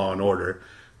watching Law and Order,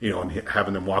 and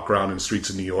having them walk around in the streets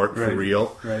of New York for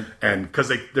real. Right. And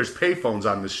because there's payphones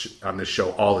on this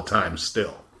show all the time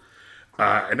still.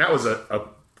 And that was a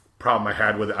problem I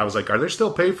had with it. I was like, are there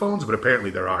still payphones? But apparently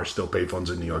there are still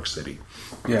payphones in New York City.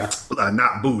 Yeah.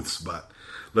 Not booths, but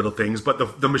little things. But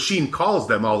the machine calls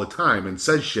them all the time and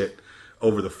says shit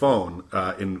over the phone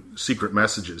in secret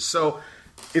messages. So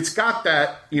it's got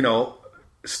that,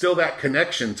 still that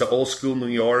connection to old school New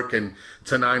York and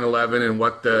to 9/11 and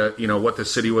what the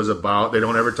city was about. They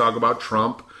don't ever talk about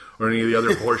Trump or any of the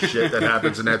other horse shit that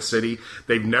happens in that city.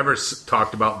 They've never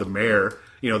talked about the mayor.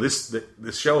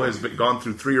 This show has gone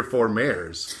through 3 or 4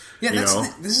 mayors. Yeah,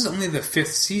 this is only the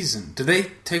 5th season. Do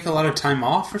they take a lot of time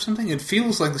off or something? It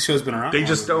feels like the show's been around. They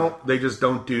just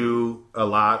don't do a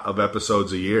lot of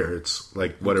episodes a year. It's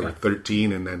like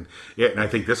 13, and then and I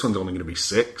think this one's only going to be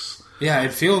 6. Yeah,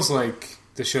 it feels like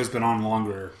the show's been on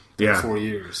longer than 4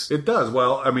 years. It does.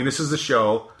 Well, I mean, this is the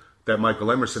show that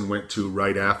Michael Emerson went to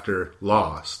right after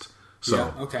Lost.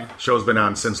 So, show's been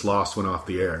on since Lost went off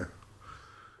the air.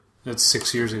 That's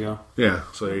 6 years ago. Yeah,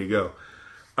 so there you go.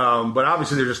 But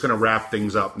obviously they're just going to wrap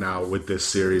things up now with this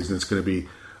series, and it's going to be.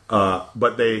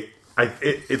 But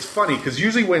it's funny because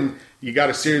usually when you got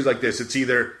a series like this, it's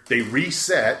either they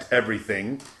reset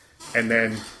everything and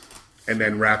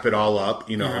then wrap it all up.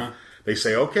 They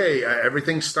say, okay,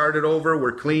 everything started over,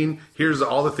 we're clean. Here's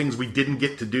all the things we didn't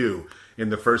get to do in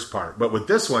the first part. But with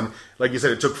this one, like you said,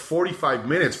 it took 45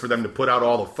 minutes for them to put out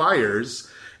all the fires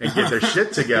and get their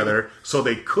shit together so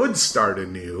they could start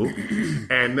anew.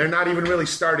 And they're not even really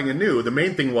starting anew. The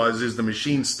main thing is the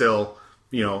machine still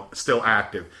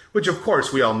active, which of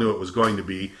course we all knew it was going to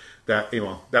be. That,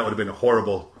 that would have been a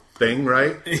horrible thing,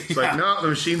 right? It's like, no, the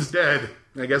machine's dead.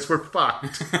 I guess we're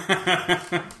fucked.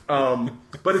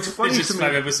 But it's funny It's just to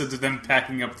 5 me. episodes of them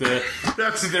packing up the...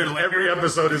 That's their lair. every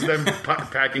episode is them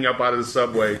packing up out of the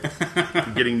subway,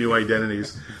 getting new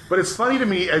identities. But it's funny to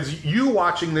me as you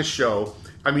watching this show.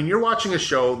 I mean, you're watching a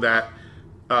show that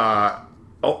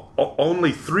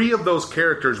only 3 of those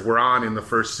characters were on in the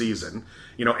first season.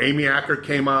 You know, Amy Acker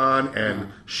came on, and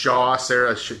Sarah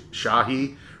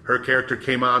Shahi, her character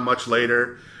came on much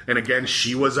later. And again,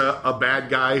 she was a bad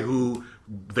guy who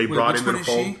they brought into the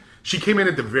fold. She came in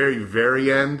at the very,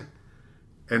 very end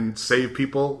and saved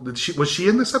people. Was she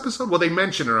in this episode? Well, they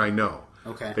mention her, I know.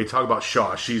 Okay. They talk about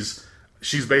Shaw. She's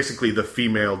basically the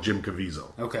female Jim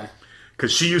Caviezel. Okay.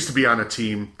 Because she used to be on a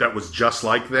team that was just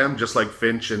like them, just like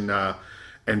Finch and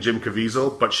Jim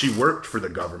Caviezel, but she worked for the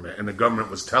government, and the government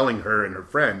was telling her and her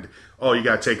friend, oh, you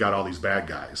got to take out all these bad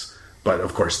guys. But,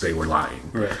 of course, they were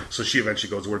lying. Right. So she eventually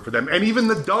goes to work for them. And even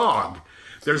the dog.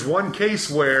 There's one case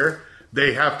where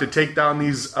they have to take down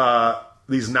these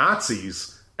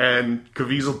Nazis, and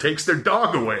Caviezel takes their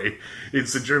dog away.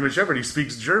 It's a German Shepherd. He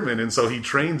speaks German, and so he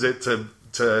trains it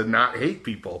to not hate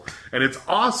people. And it's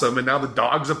awesome, and now the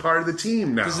dog's a part of the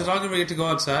team now. Does the dog ever get to go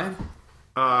outside?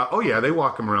 Oh yeah, they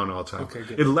walk him around all the time. Okay,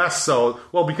 good. It less so,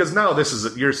 well, because now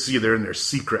they're in their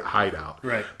secret hideout.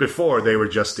 Right. Before, they were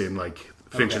just in, like,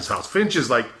 Finch's house. Finch is,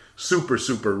 like, super,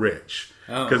 super rich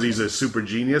because he's a super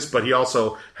genius, but he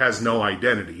also has no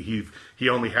identity. He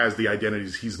only has the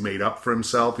identities he's made up for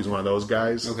himself. He's one of those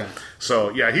guys. Okay. So,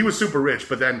 yeah, he was super rich,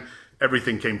 but then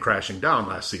everything came crashing down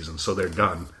last season, so they're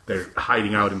done. They're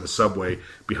hiding out in the subway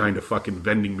behind a fucking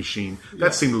vending machine.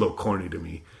 That seemed a little corny to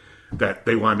me. That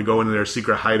they wanted to go into their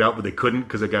secret hideout, but they couldn't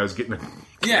because the guy was getting a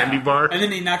candy bar. And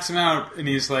then he knocks him out, and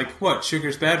he's like, what,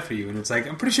 sugar's bad for you? And it's like,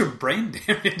 I'm pretty sure brain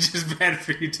damage is bad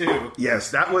for you, too.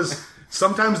 Yes, that was...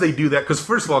 Sometimes they do that, because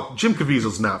first of all, Jim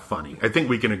Caviezel's not funny. I think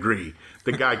we can agree.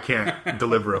 The guy can't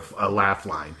deliver a laugh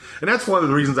line. And that's one of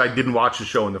the reasons I didn't watch the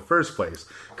show in the first place,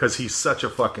 because he's such a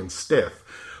fucking stiff.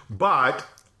 But,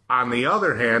 on the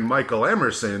other hand, Michael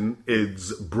Emerson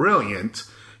is brilliant.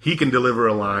 He can deliver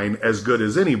a line as good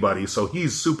as anybody, so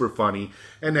he's super funny.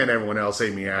 And then everyone else,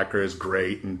 Amy Acker is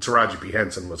great, and Taraji P.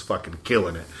 Henson was fucking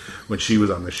killing it when she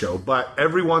was on the show. But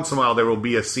every once in a while, there will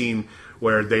be a scene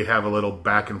where they have a little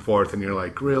back and forth, and you're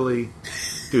like, really?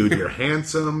 Dude, you're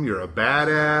handsome, you're a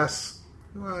badass.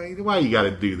 Why you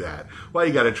gotta do that? Why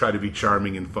you gotta try to be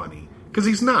charming and funny? Because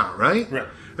he's not, right? Right.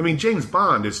 I mean, James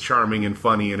Bond is charming and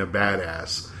funny and a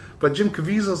badass. But Jim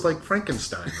Caviezel's like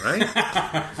Frankenstein, right?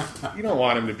 You don't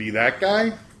want him to be that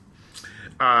guy.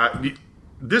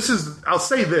 I'll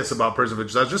say this about Person of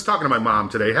Interest. I was just talking to my mom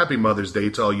today. Happy Mother's Day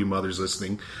to all you mothers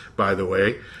listening, by the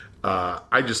way.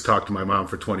 I just talked to my mom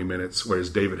for 20 minutes,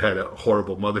 whereas David had a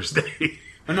horrible Mother's Day.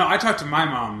 Oh, no, I talked to my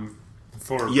mom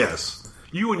for... Yes.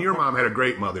 You and your mom had a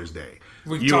great Mother's Day.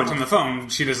 We talked on the phone.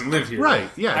 She doesn't live here. Right,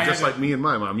 yeah, just like me and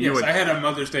my mom. Yes, I had a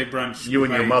Mother's Day brunch. You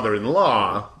and your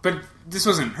mother-in-law. But this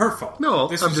wasn't her fault. No,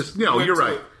 you're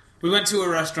right. We went to a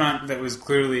restaurant that was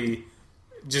clearly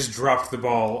just dropped the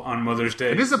ball on Mother's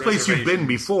Day. It is a place you've been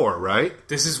before, right?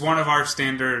 This is one of our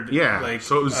standard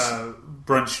so it was,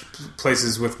 brunch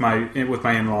places with my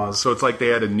in-laws. So it's like they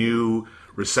had a new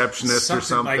receptionist or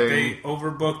something. Like they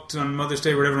overbooked on Mother's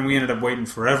Day or whatever, and we ended up waiting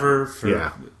forever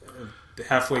for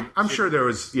halfway. I'm sure there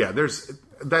was,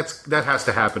 that has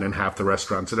to happen in half the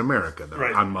restaurants in America, though,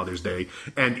 right, on Mother's Day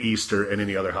and Easter and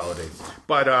any other holiday.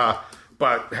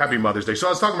 But happy Mother's Day. So I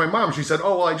was talking to my mom. She said,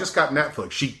 oh, well, I just got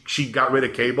Netflix. She got rid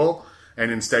of cable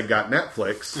and instead got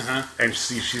Netflix. And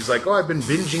she's like, oh, I've been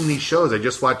binging these shows. I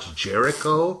just watched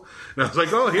Jericho. And I was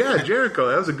like, oh, yeah, Jericho.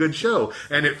 That was a good show.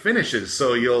 And it finishes,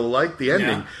 so you'll like the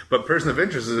ending. Yeah. But Person of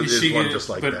Interest is one just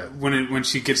like that. When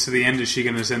she gets to the end, is she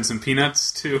going to send some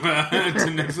peanuts to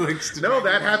Netflix? No,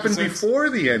 that happened before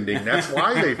the ending. That's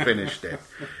why they finished it.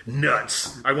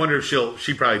 Nuts. I wonder if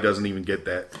she probably doesn't even get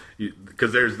that.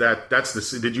 Because there's that.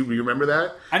 Did you remember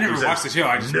that? I never watched the show.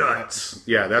 I just nuts.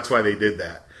 Yeah, that's why they did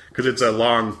that. Because it's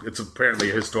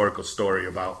apparently a historical story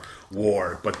about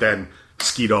war. But then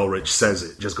Skeet Ulrich says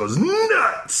it, just goes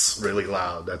nuts really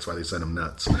loud. That's why they sent him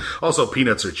nuts. Also,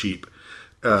 peanuts are cheap.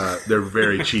 They're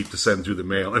very cheap to send through the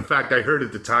mail. In fact, I heard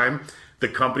at the time the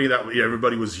company that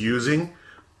everybody was using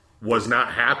was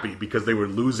not happy because they were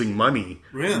losing money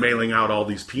mailing out all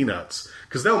these peanuts.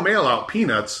 Because they'll mail out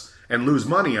peanuts and lose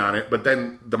money on it, but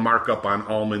then the markup on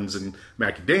almonds and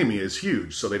macadamia is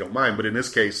huge, so they don't mind. But in this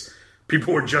case,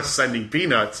 people were just sending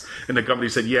peanuts, and the company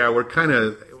said, yeah, we're kind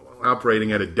of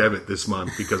operating at a debit this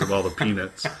month because of all the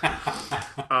peanuts.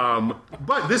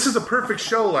 But this is a perfect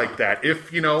show like that.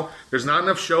 If, there's not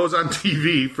enough shows on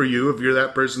TV for you, if you're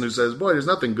that person who says, boy, there's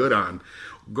nothing good on,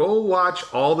 go watch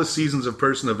all the seasons of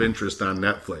Person of Interest on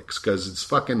Netflix, because it's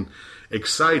fucking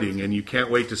exciting, and you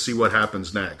can't wait to see what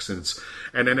happens next.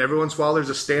 And then every once in a while there's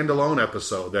a standalone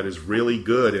episode that is really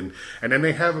good, and then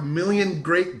they have a million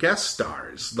great guest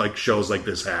stars, like shows like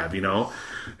this have,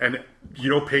 And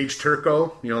Paige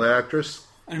Turco, the actress?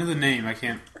 I know the name, I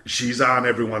can't. She's on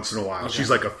every once in a while. Okay. She's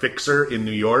like a fixer in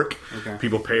New York. Okay.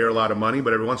 People pay her a lot of money,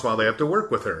 but every once in a while they have to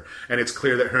work with her. And it's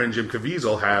clear that her and Jim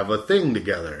Caviezel have a thing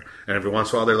together. And every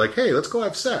once in a while they're like, hey, let's go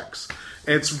have sex.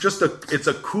 And it's just it's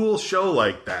a cool show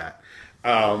like that.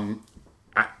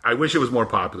 I wish it was more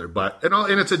popular,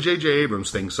 and it's a J.J.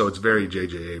 Abrams thing, so it's very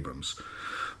J.J. Abrams.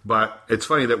 But it's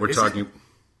funny that we're talking...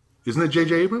 Isn't it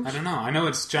J.J. Abrams? I don't know. I know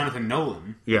it's Jonathan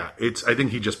Nolan. Yeah, I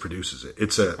think he just produces it.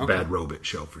 It's a Bad Robot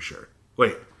show for sure.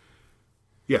 Wait.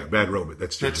 Yeah, Bad Robot.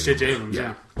 That's J.J. Abrams,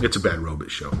 yeah. It's a Bad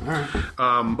Robot show. All right.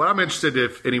 But I'm interested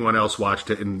if anyone else watched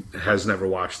it and has never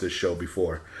watched this show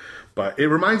before. But it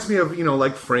reminds me of,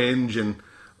 like Fringe and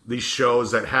these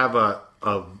shows that have a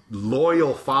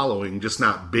loyal following, just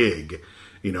not big,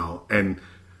 and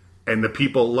the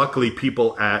people, luckily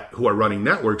people who are running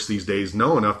networks these days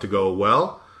know enough to go,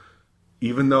 well,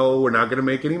 even though we're not going to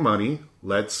make any money,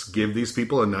 let's give these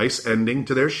people a nice ending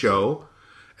to their show,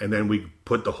 and then we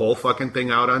put the whole fucking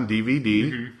thing out on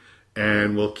DVD,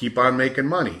 and we'll keep on making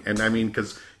money. And I mean,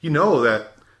 because that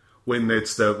when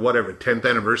it's the 10th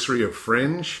anniversary of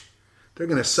Fringe, they're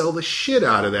going to sell the shit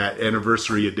out of that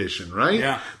anniversary edition, right?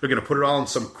 Yeah. They're going to put it all in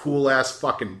some cool-ass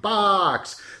fucking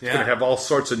box. It's going to have all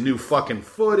sorts of new fucking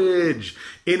footage,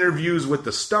 interviews with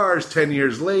the stars 10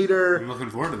 years later. I'm looking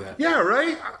forward to that. Yeah,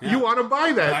 right? Yeah. You want to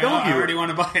buy that, don't you? I already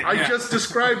want to buy it. I just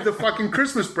described the fucking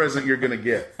Christmas present you're going to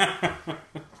get.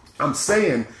 I'm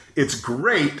saying it's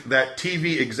great that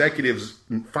TV executives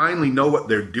finally know what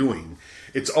they're doing.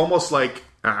 It's almost like,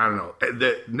 I don't know,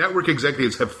 the network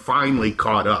executives have finally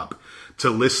caught up to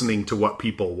listening to what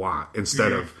people want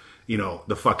instead of,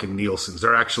 the fucking Nielsen's.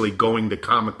 They're actually going to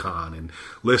Comic-Con and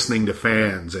listening to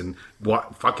fans and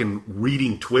fucking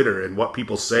reading Twitter and what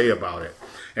people say about it.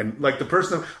 And like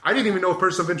I didn't even know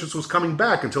Person of Interest was coming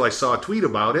back until I saw a tweet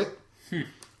about it.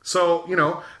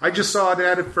 So, I just saw an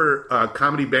ad for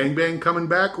Comedy Bang Bang coming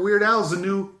back. Weird Al's the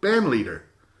new band leader.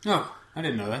 Oh, I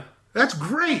didn't know that. That's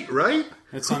great, right?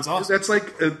 That sounds awesome. That's like,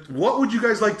 what would you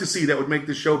guys like to see that would make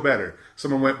this show better?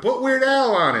 Someone went, put Weird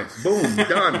Al on it. Boom,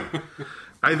 done.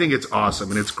 I think it's awesome,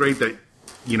 and it's great that,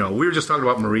 we were just talking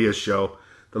about Maria's show,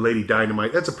 The Lady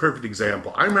Dynamite. That's a perfect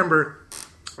example. I remember,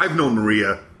 I've known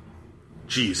Maria,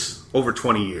 over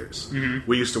 20 years. Mm-hmm.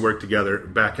 We used to work together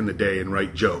back in the day and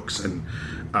write jokes, and,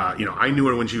 I knew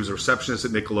her when she was a receptionist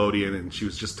at Nickelodeon, and she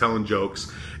was just telling jokes.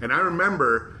 And I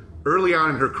remember early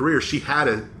on in her career, she had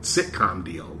a sitcom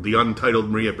deal, the Untitled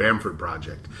Maria Bamford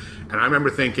Project. And I remember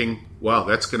thinking, well,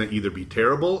 that's going to either be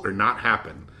terrible or not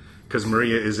happen, because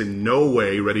Maria is in no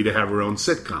way ready to have her own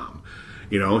sitcom.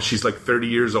 She's like 30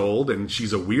 years old, and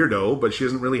she's a weirdo, but she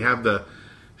doesn't really have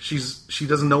she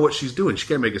doesn't know what she's doing. She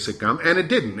can't make a sitcom, and it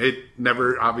didn't. It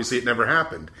never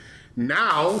happened.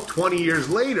 Now, 20 years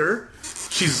later,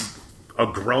 she's a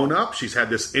grown-up. She's had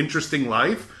this interesting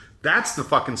life. That's the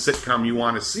fucking sitcom you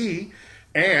want to see.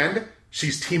 And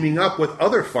she's teaming up with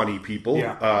other funny people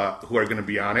who are going to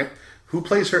be on it. Who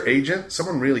plays her agent?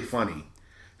 Someone really funny.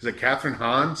 Is it Catherine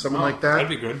Hahn? Someone like that? That'd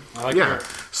be good. I like her.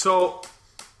 So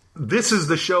this is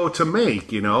the show to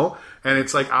make, And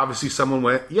it's like, obviously someone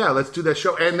went, yeah, let's do that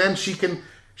show. And then she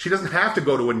doesn't have to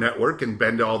go to a network and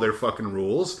bend all their fucking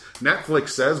rules. Netflix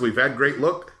says we've had great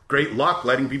luck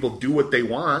letting people do what they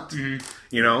want,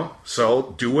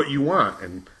 so do what you want.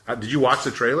 And did you watch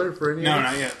the trailer for any of it? No,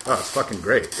 not yet. Oh, it's fucking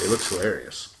great. It looks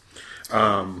hilarious.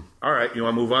 All right, you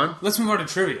want to move on? Let's move on to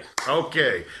trivia.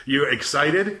 Okay. You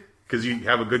excited? Because you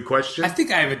have a good question? I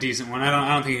think I have a decent one.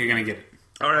 I don't think you're going to get it.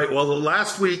 All right. Well,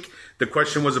 last week, the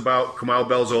question was about Kamau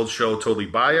Bell's old show, Totally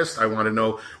Biased. I want to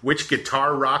know which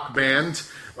guitar rock band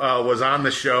was on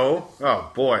the show.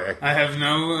 Oh, boy. I have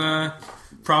no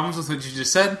problems with what you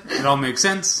just said. It all makes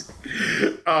sense.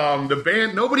 The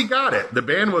band, nobody got it. The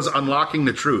band was Unlocking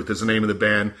the Truth is the name of the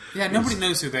band. Yeah, nobody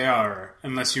knows who they are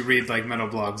unless you read like metal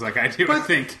blogs like I do, I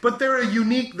think. But they're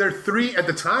they're three, at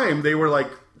the time, they were like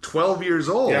 12 years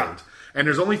old. Yeah. And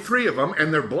there's only three of them,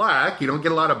 and they're black. You don't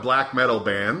get a lot of black metal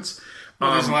bands.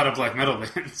 Well, there's a lot of black metal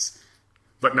bands.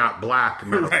 But not black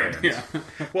metal bands. Yeah.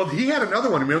 Well, he had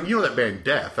another one. You know that band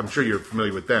Death. I'm sure you're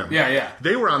familiar with them. Yeah, yeah.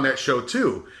 They were on that show,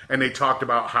 too. And they talked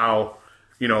about how,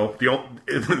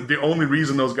 the only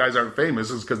reason those guys aren't famous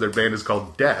is because their band is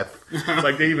called Death.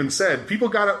 Like they even said, people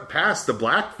got past the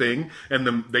black thing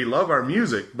and they love our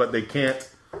music, but they can't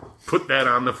put that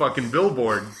on the fucking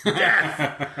billboard.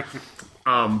 Death.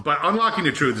 But Unlocking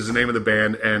the Truth is the name of the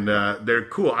band, and they're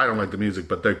cool. I don't like the music,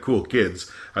 but they're cool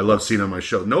kids. I love seeing them on my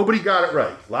show. Nobody got it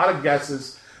right. A lot of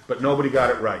guesses, but nobody got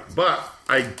it right. But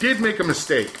I did make a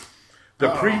mistake.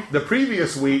 The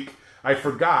previous week, I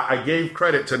forgot. I gave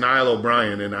credit to Niall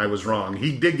O'Brien, and I was wrong.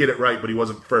 He did get it right, but he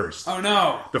wasn't first. Oh,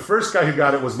 no. The first guy who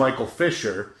got it was Michael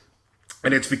Fisher,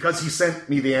 and it's because he sent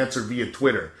me the answer via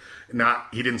Twitter.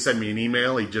 He didn't send me an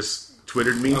email. He just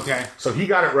Twittered me. Okay. So he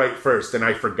got it right first, and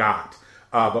I forgot.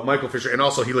 But Michael Fisher, and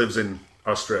also he lives in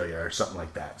Australia or something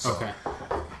like that. So okay.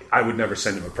 I would never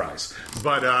send him a prize.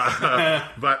 But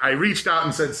but I reached out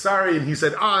and said sorry, and he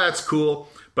said, "Oh, that's cool."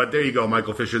 But there you go,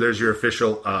 Michael Fisher. There's your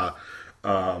official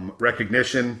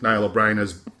recognition. Niall O'Brien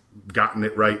has gotten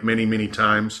it right many, many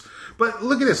times. But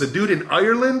look at this: a dude in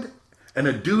Ireland and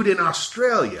a dude in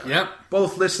Australia. Yep.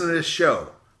 Both listen to this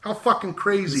show. How fucking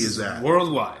crazy is that?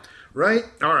 Worldwide. Right?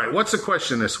 All right. What's the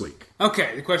question this week?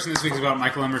 Okay. The question this week is about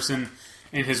Michael Emerson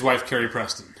and his wife, Carrie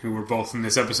Preston, who were both in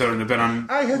this episode and have been on...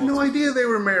 I had no idea they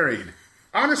were married.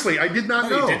 Honestly, I did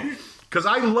not know. You didn't? Because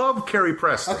I love Carrie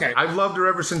Preston. Okay. I've loved her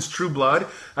ever since True Blood.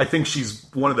 I think she's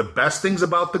one of the best things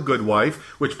about The Good Wife,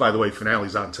 which, by the way,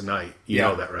 finale's on tonight. You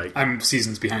know that, right? I'm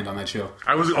seasons behind on that show.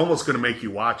 I was almost going to make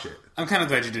you watch it. I'm kind of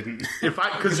glad you didn't.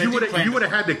 Because you would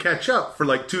have had to catch up for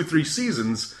like 2-3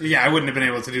 seasons. Yeah, I wouldn't have been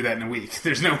able to do that in a week.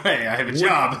 There's no way. I have a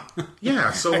job.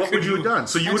 Yeah, so what would you have done?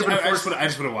 So you would have been forced... I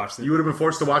just would have watched it. You would have been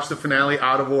forced to watch the finale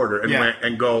out of order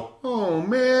and go, oh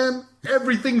man,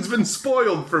 everything's been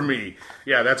spoiled for me.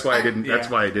 Yeah, that's why I didn't. That's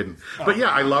why I didn't. But yeah,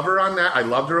 I love her on that. I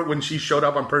loved her when she showed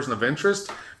up on Person of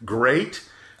Interest. Great.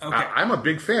 Okay. I'm a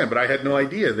big fan, but I had no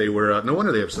idea they were... no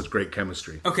wonder they have such great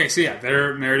chemistry. Okay, so yeah,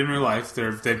 they're married in real life.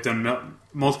 They've done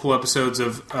multiple episodes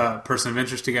of Person of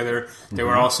Interest together. They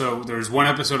were also... There was one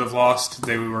episode of Lost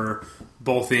they were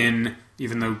both in,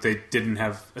 even though they didn't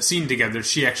have a scene together.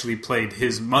 She actually played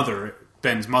his mother,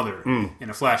 Ben's mother, in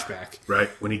a flashback. Right,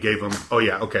 when he gave him... Oh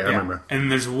yeah, okay, I remember.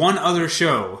 And there's one other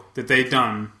show that they've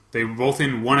done. They were both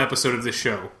in one episode of this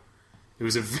show. It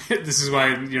was this is why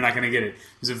you're not going to get it.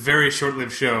 It was a very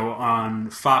short-lived show on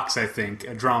Fox, I think,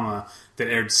 a drama that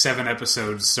aired 7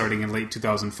 episodes starting in late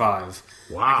 2005.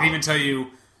 Wow. I can even tell you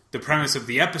the premise of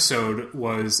the episode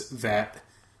was that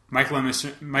Michael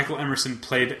Emerson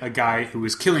played a guy who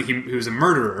was killing him, who was a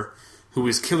murderer, who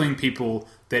was killing people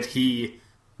that he,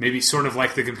 maybe sort of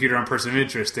like the computer on Person of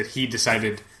Interest, that he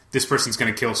decided this person's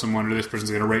going to kill someone, or this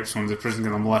person's going to rape someone, or this person's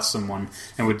going to molest someone,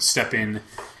 and would step in.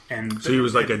 And so he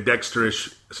was like a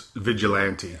dexterous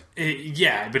vigilante.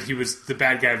 Yeah, but he was the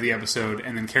bad guy of the episode,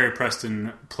 and then Carrie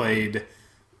Preston played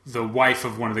the wife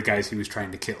of one of the guys he was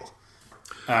trying to kill.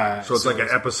 So it's like an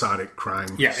episodic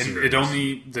crime. Yeah, series.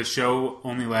 and the show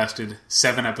only lasted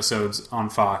 7 episodes on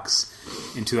Fox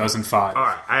in 2005. All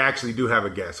right, I actually do have a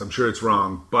guess. I'm sure it's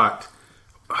wrong, but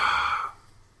now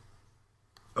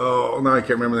I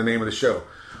can't remember the name of the show.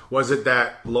 Was it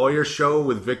that lawyer show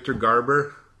with Victor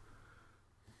Garber?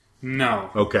 No.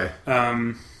 Okay.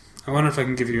 I wonder if I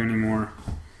can give you any more.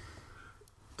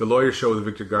 The lawyer show with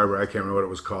Victor Garber, I can't remember what it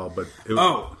was called, but...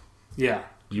 yeah.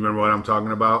 Do you remember what I'm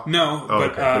talking about? No,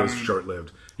 but... Okay. It was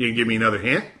short-lived. You can give me another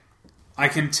hint? I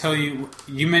can tell you...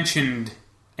 You mentioned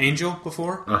Angel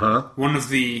before? Uh-huh. One of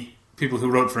the people who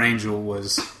wrote for Angel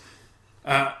was...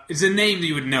 it's a name that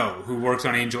you would know, who worked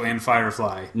on Angel and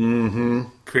Firefly. Mm-hmm.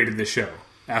 Created the show.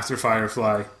 After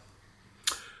Firefly...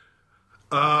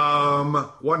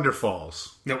 Wonder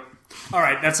Falls. Nope. All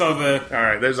right, that's all the... All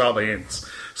right, there's all the hints.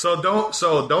 So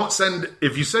don't send...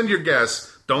 If you send your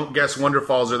guess, don't guess Wonder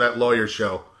Falls or that lawyer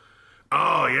show.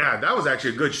 Oh, yeah, that was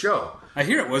actually a good show. I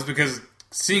hear it was because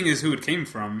seeing as who it came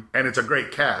from... And it's a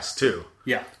great cast, too.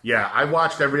 Yeah. Yeah, I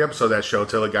watched every episode of that show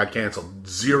till it got canceled.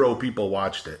 0 people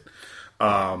watched it.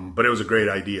 But it was a great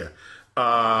idea.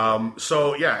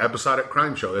 So yeah, episodic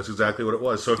crime show. That's exactly what it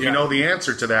was. So if you know the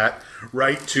answer to that,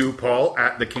 write to Paul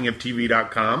at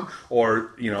thekingoftv.com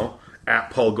or,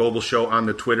 at Paul Goebel Show on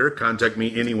the Twitter. Contact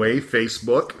me anyway,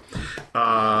 Facebook.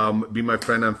 Be my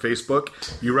friend on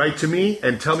Facebook. You write to me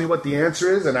and tell me what the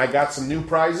answer is, and I got some new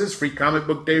prizes. Free Comic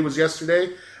Book Day was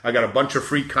yesterday. I got a bunch of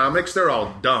free comics. They're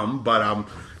all dumb, but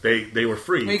they were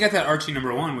free. Well, you got that Archie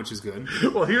 #1, which is good.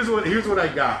 Well, here's what I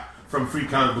got from Free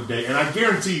Comic Book Day, and I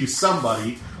guarantee you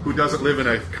somebody who doesn't live in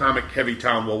a comic-heavy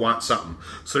town will want something.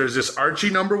 So there's this Archie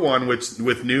 #1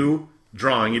 with new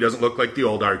drawing. He doesn't look like the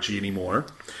old Archie anymore.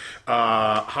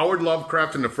 Howard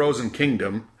Lovecraft and the Frozen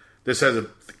Kingdom. This has a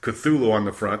Cthulhu on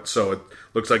the front, so it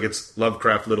looks like it's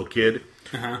Lovecraft Little Kid.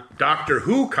 Doctor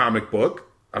Who comic book.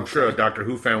 I'm sure a Doctor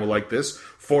Who fan will like this.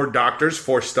 4 Doctors,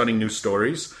 4 stunning new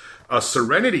stories. A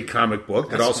Serenity comic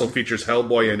book that also features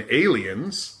Hellboy and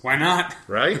aliens. Why not?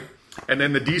 Right? And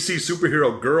then the DC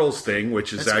Superhero Girls thing,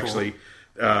 which is actually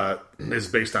is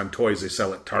based on toys they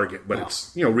sell at Target, but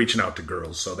it's reaching out to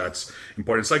girls, so that's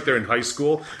important. It's like they're in high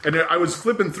school. And I was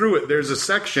flipping through it. There's a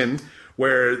section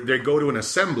where they go to an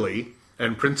assembly,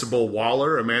 and Principal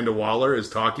Waller, Amanda Waller, is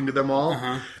talking to them all,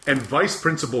 and Vice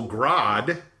Principal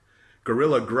Grodd,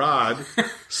 Gorilla Grodd,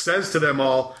 says to them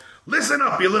all, "Listen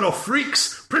up, you little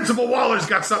freaks! Principal Waller's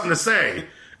got something to say."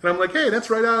 And I'm like, hey,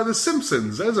 that's right out of The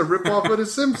Simpsons. That's a ripoff of The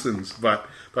Simpsons. But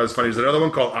that was funny. There's another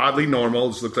one called Oddly Normal.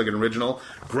 This looks like an original.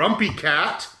 Grumpy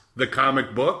Cat, the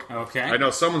comic book. Okay. I know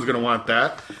someone's going to want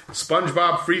that.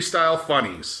 SpongeBob Freestyle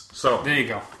Funnies. So there you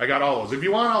go. I got all those. If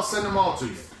you want, I'll send them all to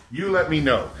you. You let me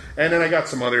know. And then I got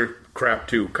some other crap,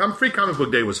 too. Free Comic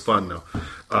Book Day was fun, though.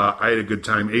 I had a good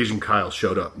time. Asian Kyle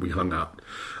showed up. We hung out.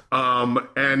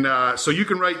 So you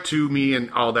can write to me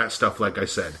and all that stuff, like I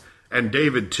said. And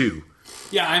David, too.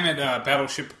 Yeah, I'm at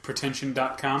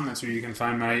battleshippretension.com. That's where you can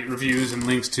find my reviews and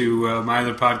links to my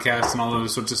other podcasts and all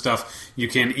those sorts of stuff. You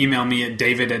can email me at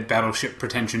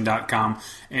david@battleshippretension.com.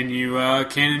 And you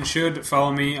can and should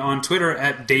follow me on Twitter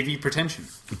at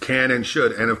DavyPretension. You can and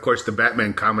should. And, of course, the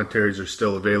Batman commentaries are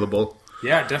still available.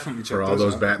 Yeah, definitely check for all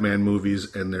those Batman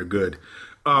movies, and they're good.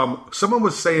 Someone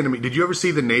was saying to me, did you ever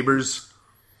see the Neighbors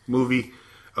movie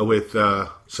with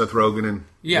Seth Rogen and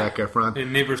Zac Efron?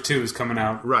 And Neighbors 2 is coming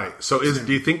out. Right. So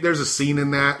do you think there's a scene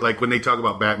in that, like when they talk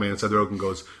about Batman and Seth Rogen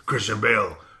goes, Christian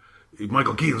Bale,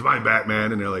 Michael Keaton's my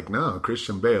Batman, and they're like, no,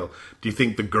 Christian Bale. Do you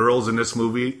think the girls in this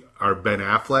movie are Ben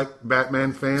Affleck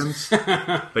Batman fans?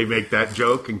 They make that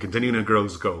joke and continue, and the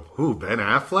girls go, who, Ben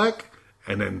Affleck?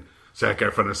 And then Zac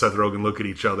Efron and Seth Rogen look at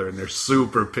each other and they're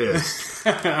super pissed.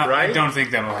 Right? I don't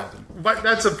think that will happen. But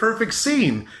that's a perfect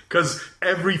scene, because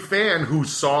every fan who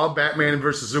saw Batman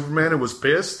vs. Superman and was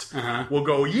pissed will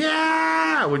go,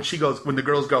 yeah! When the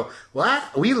girls go, what?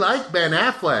 We like Ben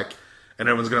Affleck. And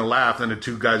everyone's going to laugh, and the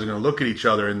two guys are going to look at each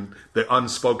other, and the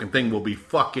unspoken thing will be,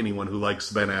 fuck anyone who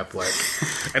likes Ben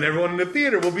Affleck. And everyone in the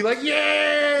theater will be like,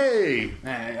 yay!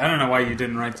 I don't know why you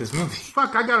didn't write this movie.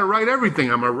 Fuck, I got to write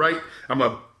everything. I'm going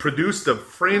to produce the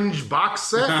Fringe box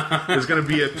set. There's going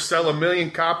to sell 1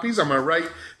 million copies. I'm going to write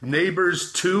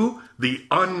Neighbors 2, the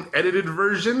unedited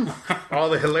version. All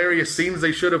the hilarious scenes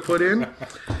they should have put in.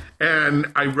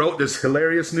 And I wrote this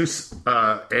hilarious new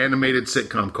animated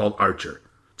sitcom called Archer.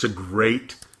 It's a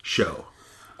great show.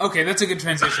 Okay, that's a good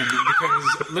transition,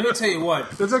 because let me tell you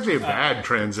what. That's actually a bad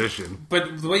transition.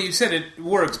 But the way you said it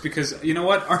works, because you know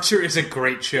what? Archer is a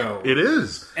great show. It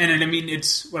is. And I mean,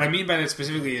 what I mean by that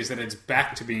specifically is that it's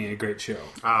back to being a great show.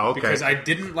 Ah, okay. Because I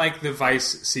didn't like the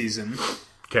Vice season.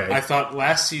 Okay. I thought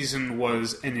last season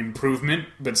was an improvement,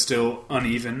 but still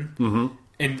uneven. Mm-hmm.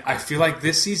 And I feel like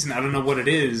this season, I don't know what it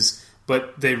is,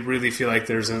 but they really feel like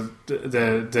there's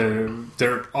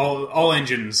they're all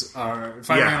engines are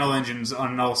firing on all engines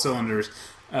on all cylinders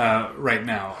right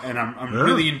now, and I'm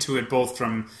really into it, both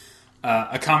from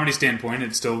a comedy standpoint.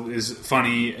 It still is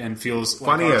funny and feels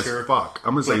funny like as fuck.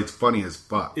 I'm gonna say it's funny as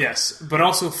fuck. Yes, but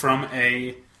also from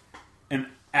an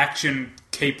action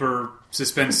caper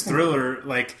suspense thriller.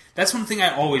 Like, that's one thing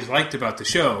I always liked about the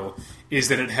show, is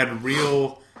that it had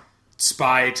real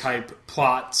spy type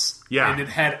plots, and it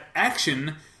had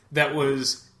action that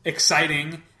was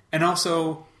exciting and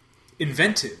also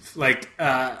inventive. Like,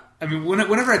 I mean,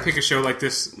 whenever I pick a show like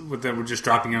this that we're just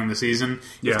dropping on the season,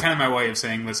 it's kind of my way of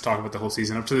saying, let's talk about the whole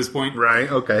season up to this point.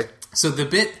 Right, okay. So the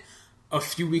bit a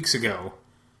few weeks ago,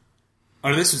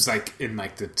 or this was like in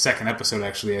like the second episode,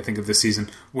 actually, I think, of this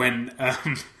season, when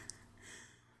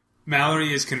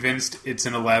Mallory is convinced it's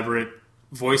an elaborate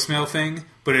voicemail thing,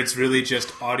 but it's really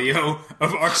just audio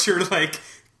of Archer like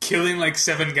killing like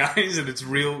 7 guys, and it's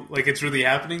real, like it's really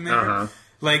happening there.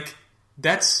 Like,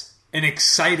 that's an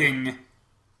exciting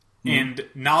and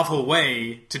novel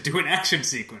way to do an action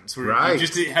sequence, where you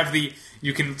just have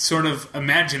you can sort of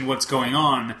imagine what's going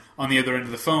on the other end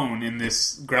of the phone in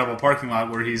this gravel parking lot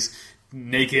where he's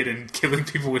naked and killing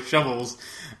people with shovels,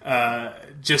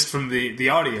 just from the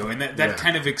audio, and that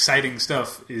kind of exciting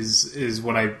stuff is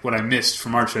what I missed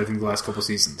from Archer, I think, the last couple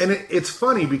seasons. And it's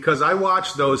funny because I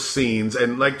watched those scenes,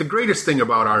 and like the greatest thing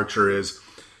about Archer is,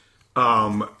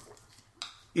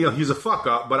 he's a fuck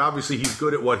up, but obviously he's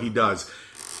good at what he does.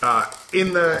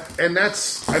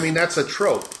 That's a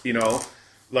trope,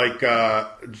 like I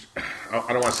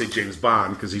don't want to say James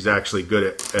Bond, because he's actually good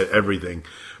at everything,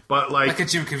 but like a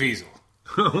Jim Caviezel.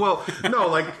 Well, no,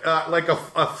 like a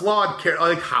flawed character,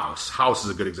 like House. House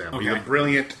is a good example. Okay. He's a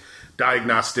brilliant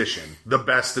diagnostician, the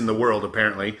best in the world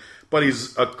apparently, but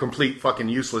he's a complete fucking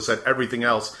useless at everything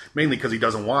else, mainly because he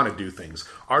doesn't want to do things.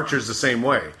 Archer's the same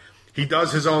way. He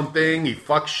does his own thing, he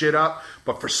fucks shit up,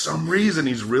 but for some reason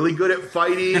he's really good at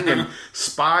fighting and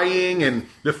spying. And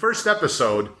the first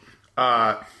episode,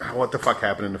 what the fuck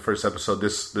happened in the first episode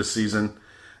this season?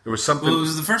 There was something... Well,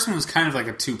 the first one was kind of like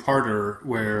a two-parter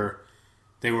where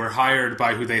they were hired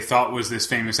by who they thought was this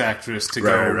famous actress to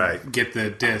go get the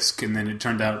disc, and then it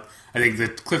turned out... I think the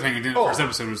cliffhanger in the first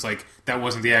episode was like, that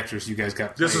wasn't the actress you guys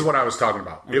got. This is what I was talking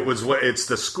about. Okay. It's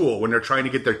the school, when they're trying to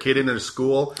get their kid into the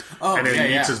school, and then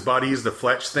he meets his buddies, the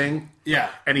Fletch thing. Yeah.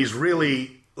 And he's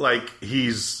really, like,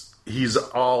 he's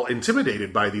all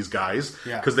intimidated by these guys,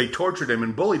 because they tortured him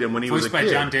and bullied him when he was a kid. Voiced by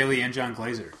John Daly and John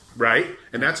Glazer. Right?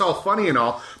 And that's all funny and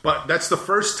all, but that's the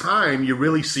first time you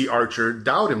really see Archer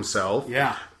doubt himself.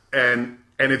 Yeah. And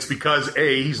it's because,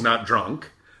 A, he's not drunk.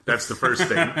 That's the first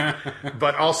thing.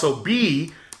 But also,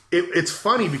 B, it's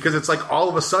funny because it's like all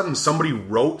of a sudden somebody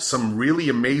wrote some really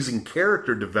amazing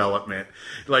character development.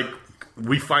 Like,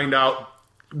 we find out,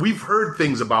 we've heard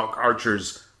things about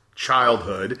Archer's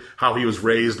childhood, how he was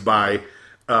raised by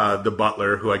the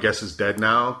butler, who I guess is dead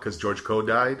now because George Coe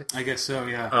died. I guess so,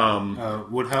 yeah.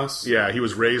 Woodhouse? Yeah, he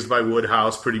was raised by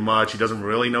Woodhouse pretty much. He doesn't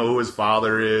really know who his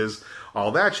father is.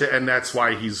 All that shit, and that's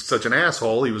why he's such an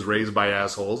asshole. He was raised by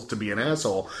assholes to be an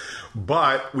asshole.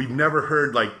 But we've never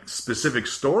heard, like, specific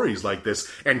stories like this,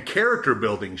 and character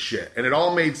building shit, and it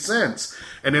all made sense.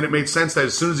 And then it made sense that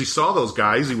as soon as he saw those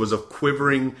guys, he was a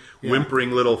quivering,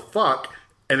 whimpering little fuck,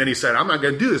 and then he said, I'm not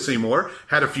going to do this anymore,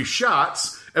 had a few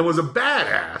shots, and was a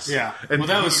badass. Yeah. And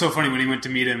that was so funny when he went to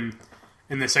meet him,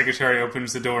 and the secretary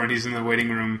opens the door, and he's in the waiting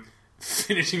room,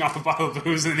 finishing off a bottle of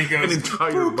booze, and then he goes, an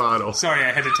entire bottle. Sorry,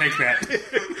 I had to take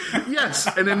that. Yes,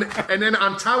 and then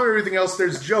on top of everything else,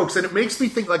 there's jokes, and it makes me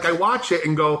think, like, I watch it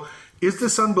and go, is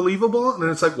this unbelievable? And then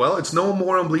it's like, well, it's no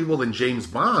more unbelievable than James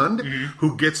Bond,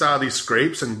 who gets out of these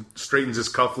scrapes and straightens his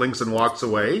cufflinks and walks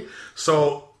away.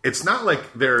 So it's not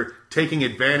like they're taking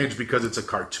advantage because it's a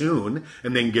cartoon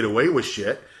and they can get away with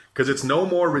shit. Because it's no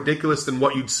more ridiculous than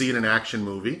what you'd see in an action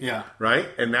movie. Yeah. Right?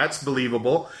 And that's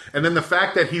believable. And then the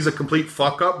fact that he's a complete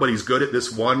fuck-up, but he's good at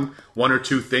this one or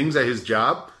two things at his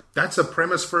job, that's a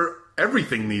premise for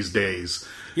everything these days.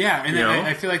 Yeah, and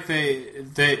I feel like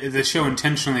the show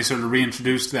intentionally sort of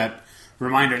reintroduced that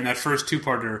reminder in that first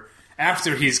two-parter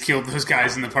after he's killed those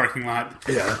guys in the parking lot.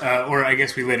 Yeah. Or I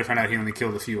guess we later find out he only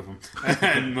killed a few of them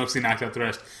and mostly knocked out the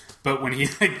rest. But when he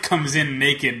comes in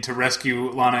naked to rescue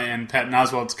Lana and Patton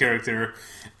Oswalt's character,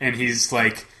 and he's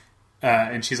like,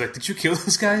 and she's like, "Did you kill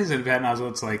those guys?" And Patton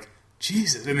Oswalt's like,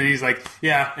 "Jesus!" And then he's like,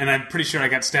 "Yeah," and I'm pretty sure I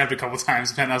got stabbed a couple times.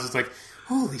 And Patton Oswalt's like,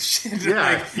 "Holy shit!"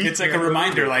 Yeah, it's like a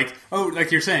reminder, like, oh,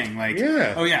 like you're saying, like,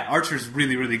 oh yeah, Archer's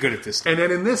really, really good at this. And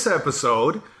then in this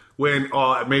episode, when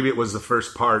maybe it was the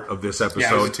first part of this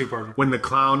episode, it was a two-parter. When the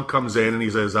clown comes in and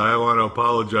he says, "I want to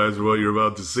apologize for what you're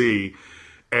about to see."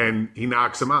 And he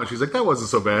knocks him out. She's like, that wasn't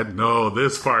so bad. No,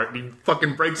 this part. He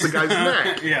fucking breaks the guy's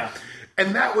neck. Yeah.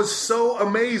 And that was so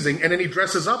amazing. And then he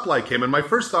dresses up like him. And my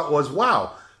first thought was,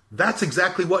 wow, that's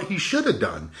exactly what he should have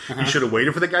done. He should have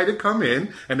waited for the guy to come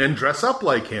in and then dress up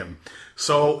like him.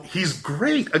 So he's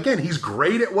great. Again, he's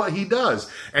great at what he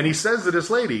does. And he says to this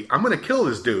lady, I'm going to kill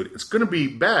this dude. It's going to be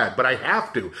bad, but I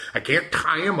have to. I can't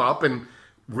tie him up and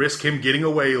risk him getting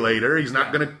away later. He's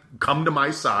not going to come to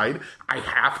my side. I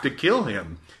have to kill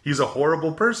him. He's a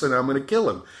horrible person. I'm going to kill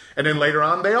him. And then later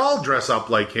on, they all dress up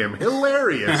like him.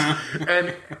 Hilarious.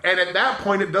 And at that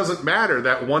point, it doesn't matter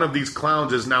that one of these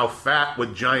clowns is now fat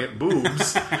with giant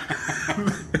boobs.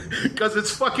 Because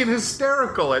it's fucking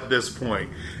hysterical at this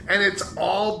point. And it's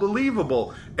all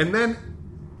believable. And then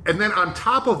on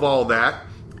top of all that,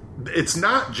 it's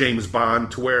not James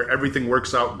Bond to where everything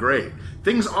works out great.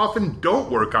 Things often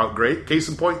don't work out great. Case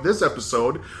in point, this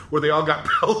episode, where they all got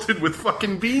pelted with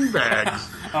fucking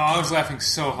beanbags. Oh, I was laughing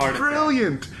so hard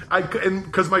Brilliant. at that.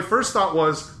 Because my first thought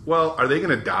was, well, are they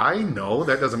going to die? No,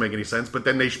 that doesn't make any sense. But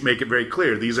then they make it very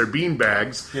clear. These are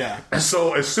beanbags. Yeah.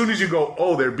 So as soon as you go,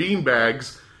 oh, they're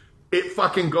beanbags, it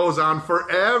fucking goes on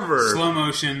forever. Slow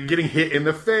motion. Getting hit in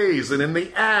the face and in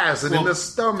the ass and in the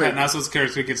stomach. Patton Oswalt's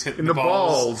character gets hit in the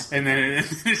balls. And then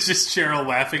it's just Cheryl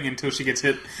laughing until she gets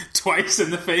hit twice in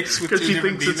the face. Because she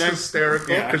thinks it's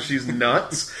hysterical because she's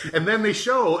nuts. And then they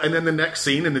show, and then the next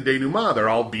scene in the denouement, they're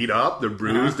all beat up, they're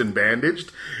bruised and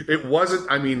bandaged. It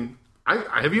wasn't, I mean...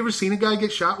 have you ever seen a guy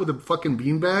get shot with a fucking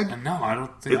beanbag? No, I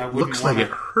don't think I would. It looks like it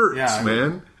hurts,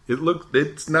 man.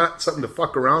 It's not something to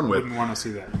fuck around with. Wouldn't want to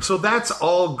see that. So that's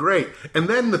all great. And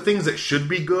then the things that should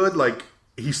be good, like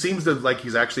he seems to like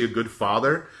he's actually a good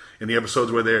father in the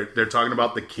episodes where they're talking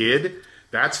about the kid.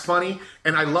 That's funny.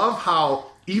 And I love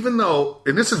how, even though,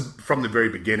 and this is from the very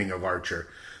beginning of Archer,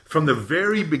 from the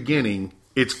very beginning,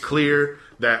 it's clear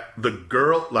that the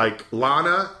girl, like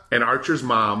Lana and Archer's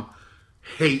mom,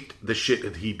 hate the shit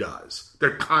that he does.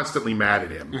 They're constantly mad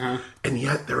at him. And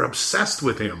yet they're obsessed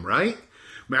with him, right?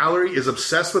 Mallory is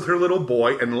obsessed with her little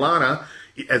boy, and Lana,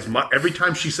 every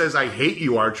time she says, I hate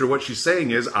you, Archer, what she's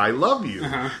saying is, I love you.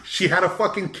 She had a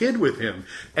fucking kid with him.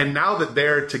 And now that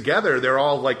they're together, they're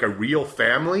all like a real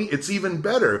family. It's even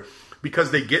better.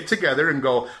 Because they get together and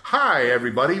go, hi,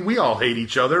 everybody, we all hate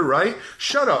each other, right?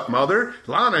 Shut up, mother.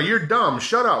 Lana, you're dumb.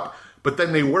 Shut up. But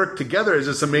then they work together as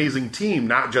this amazing team,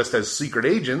 not just as secret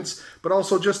agents, but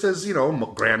also just as,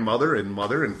 grandmother and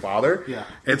mother and father. Yeah.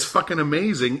 It's fucking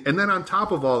amazing. And then on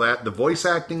top of all that, the voice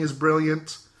acting is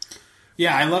brilliant.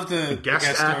 Yeah, I love the guest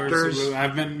stars. actors.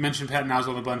 I've mentioned Patton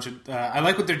Oswalt a bunch. I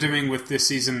like what they're doing with this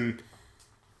season,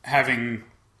 having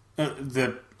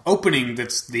the opening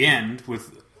that's the end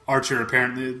with Archer,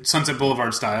 apparently Sunset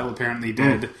Boulevard style, apparently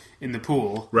dead in the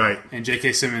pool, right? And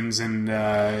J.K. Simmons and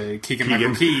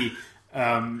Keegan-Michael Key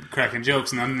cracking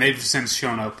jokes, and then they've since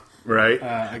shown up,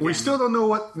 right? We still don't know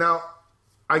what now.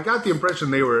 I got the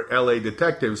impression they were L.A.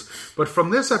 detectives, but from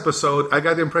this episode, I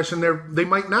got the impression they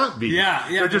might not be. Yeah,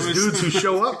 they're just dudes who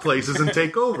show up places and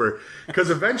take over. Because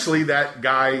eventually, that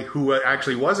guy who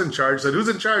actually was in charge said, "Who's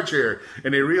in charge here?"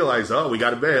 And they realize, "Oh, we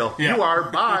got to bail. Yeah. You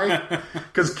are. Bye."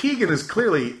 Because Keegan is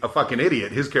clearly a fucking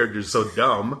idiot. His character is so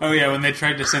dumb. Oh yeah, when they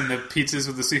tried to send the pizzas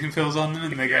with the sleeping pills on them,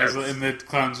 and the guys and the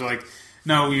clowns are like,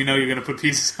 "No, you're going to put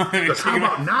pizzas on it." How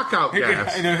about knockout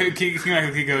gas? I know.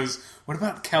 He goes, "What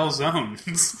about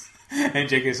calzones?" And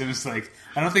J.K. Simmons is like,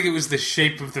 "I don't think it was the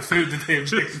shape of the food that they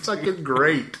objected It's fucking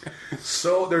great.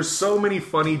 So there's so many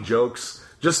funny jokes.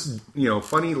 Just,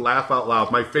 funny laugh out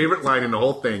loud. My favorite line in the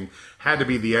whole thing had to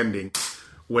be the ending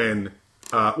when,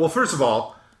 first of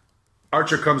all,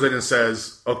 Archer comes in and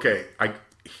says, okay, I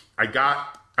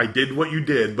did what you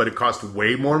did, but it cost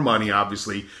way more money,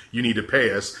 obviously. You need to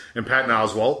pay us. And Patton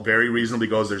Oswalt very reasonably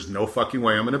goes, there's no fucking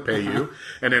way I'm going to pay you.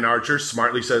 And then Archer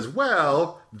smartly says,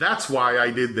 well, that's why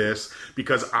I did this,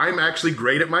 because I'm actually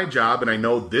great at my job, and I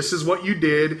know this is what you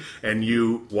did, and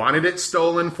you wanted it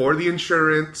stolen for the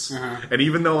insurance. And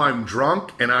even though I'm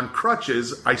drunk and on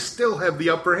crutches, I still have the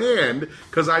upper hand,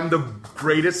 because I'm the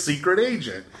greatest secret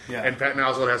agent. Yeah. And Patton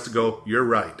Oswalt has to go, you're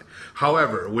right.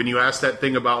 However, when you ask that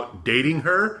thing about dating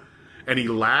her, and he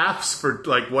laughs for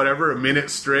a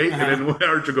minute straight, and then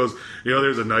Archer goes,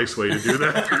 there's a nice way to do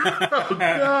that. Oh,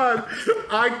 God.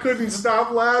 I couldn't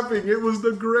stop laughing. It was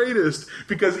the greatest.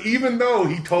 Because even though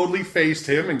he totally faced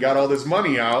him and got all this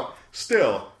money out,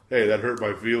 still, hey, that hurt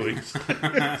my feelings.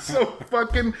 It's so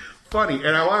fucking funny.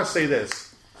 And I want to say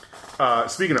this.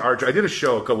 Speaking of Archer, I did a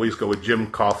show a couple weeks ago with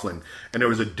Jim Coughlin, and there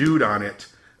was a dude on it.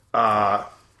 I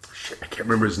can't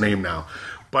remember his name now.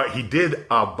 But he did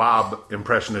a Bob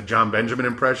impression, a John Benjamin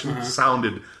impression.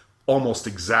 Sounded almost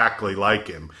exactly like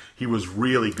him. He was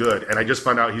really good. And I just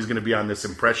found out he's going to be on this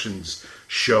impressions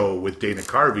show with Dana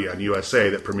Carvey on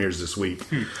USA that premieres this week.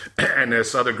 And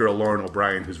this other girl, Lauren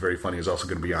O'Brien, who's very funny, is also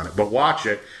going to be on it. But watch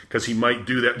it, because he might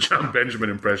do that John Benjamin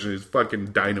impression. He's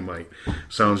fucking dynamite.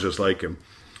 Sounds just like him.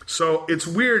 So it's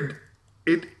weird.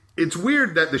 It's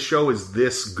weird that the show is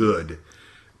this good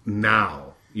now.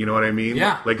 You know what I mean?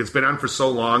 Yeah. Like, it's been on for so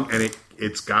long, and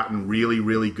it's gotten really,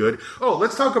 really good. Oh,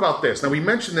 let's talk about this. Now, we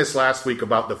mentioned this last week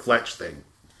about the Fletch thing.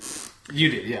 You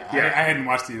did, yeah. I hadn't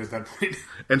watched it at that point.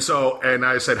 And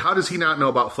I said, how does he not know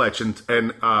about Fletch?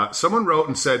 And someone wrote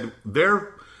and said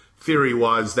their theory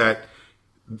was that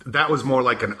was more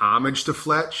like an homage to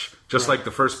Fletch, just like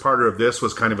the first part of this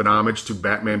was kind of an homage to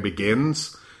Batman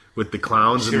Begins, with the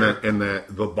clowns in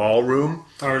the ballroom.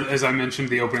 Or, as I mentioned,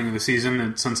 the opening of the season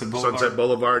at Sunset Boulevard. Sunset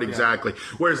Boulevard, exactly. Yeah.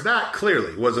 Whereas that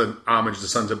clearly was an homage to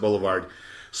Sunset Boulevard.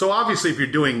 So obviously if you're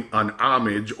doing an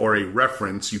homage or a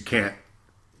reference, you can't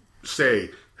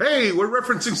say, hey, we're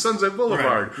referencing Sunset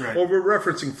Boulevard, right. or we're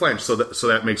referencing Fletch. So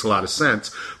that makes a lot of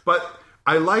sense. But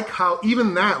I like how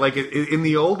even that, like in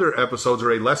the older episodes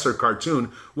or a lesser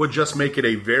cartoon, would just make it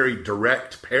a very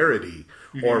direct parody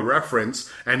or reference,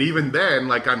 and even then,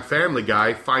 like on Family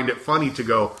Guy, find it funny to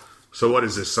go, so what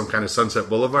is this, some kind of Sunset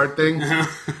Boulevard thing? And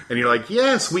you're like,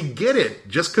 yes, we get it.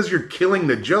 Just because you're killing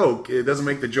the joke, it doesn't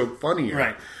make the joke funnier.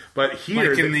 Right. But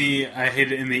here... Like I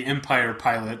hate it in the Empire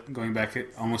pilot, going back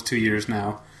almost 2 years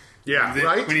now. Yeah,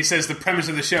 right? When he says the premise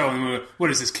of the show, and what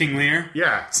is this, King Lear?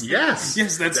 Yeah, yes.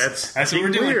 Yes, that's King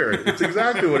what we're doing. Lear. It's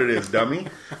exactly what it is, dummy.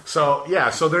 So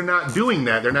they're not doing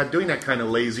that. They're not doing that kind of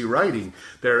lazy writing.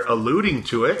 They're alluding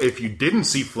to it. If you didn't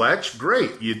see Fletch,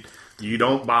 great. You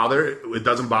don't bother. It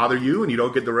doesn't bother you, and you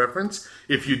don't get the reference.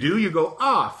 If you do, you go,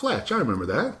 Fletch, I remember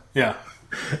that. Yeah.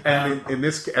 And in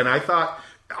this, and I thought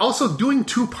also doing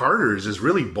two-parters is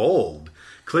really bold.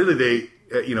 Clearly,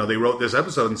 they wrote this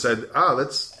episode and said,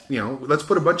 let's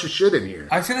put a bunch of shit in here.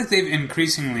 I feel like they've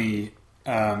increasingly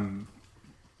been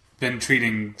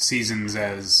treating seasons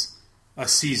as a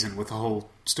season with a whole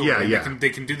story. Yeah. They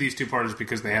can do these two-parters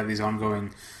because they have these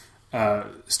ongoing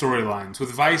storylines.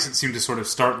 With Vice, it seemed to sort of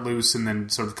start loose and then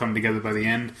sort of come together by the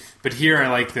end. But here, I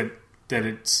like that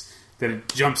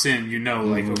it jumps in.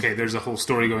 Like, okay, there's a whole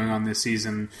story going on this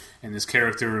season, and this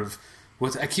character of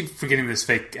I keep forgetting this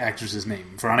fake actress's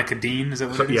name. Veronica Dean, is that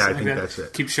what it is? Yeah, I think that's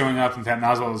it. Keeps showing up, and Patton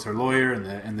Oswalt is her lawyer,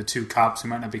 and the two cops who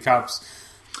might not be cops.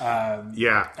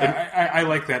 I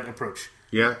like that approach.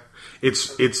 Yeah,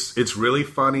 it's really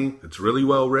funny. It's really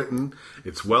well written.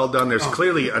 It's well done. There's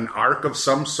clearly an arc of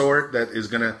some sort that is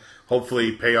going to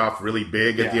hopefully pay off really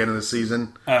big at the end of the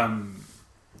season.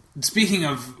 Speaking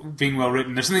of being well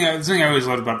written, there's something I always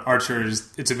loved about Archer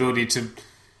is its ability to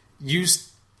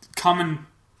use common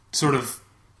sort of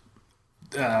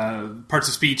parts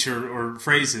of speech or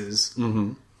phrases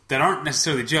that aren't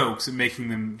necessarily jokes and making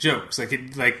them jokes.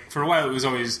 Like for a while it was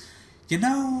always,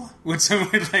 when someone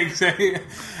would like say,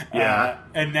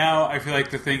 and now I feel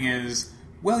like the thing is,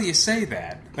 well, you say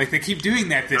that. Like they keep doing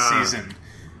that this season.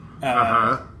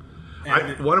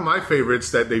 One of my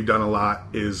favorites that they've done a lot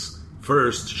is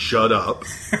first, shut up.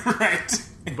 Right.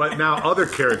 But now other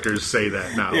characters say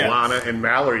that now. Yeah. Lana and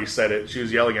Mallory said it. She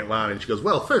was yelling at Lana, and she goes,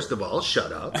 well, first of all,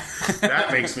 shut up.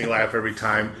 That makes me laugh every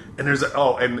time. And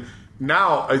and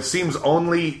now it seems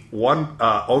only one of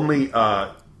them,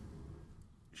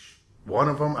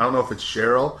 I don't know if it's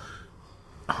Cheryl,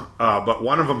 but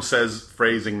one of them says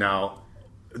phrasing now.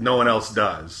 No one else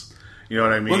does. You know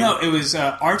what I mean? Well, no, it was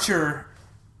Archer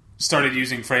started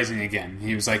using phrasing again.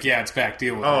 He was like, yeah, it's back,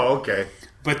 deal with it. Oh, okay.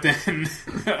 But then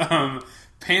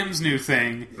Pam's new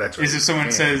thing is if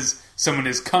someone says someone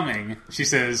is coming, she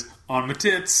says, on my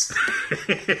tits.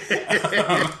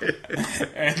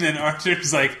 And then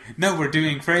Archer's like, no, we're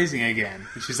doing phrasing again.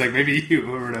 And she's like, maybe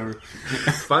you, or whatever.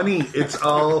 Funny. It's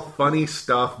all funny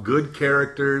stuff. Good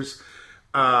characters.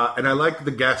 And I like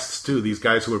the guests, too. These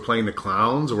guys who were playing the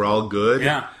clowns were all good.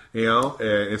 Yeah.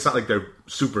 It's not like they're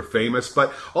super famous,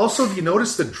 but also you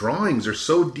notice the drawings are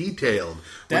so detailed.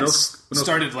 That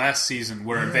started last season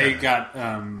where they got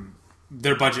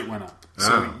their budget went up,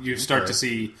 so you start to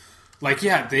see,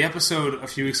 the episode a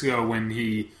few weeks ago when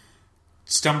he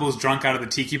stumbles drunk out of the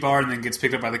tiki bar and then gets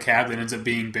picked up by the cab that ends up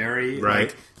being Barry.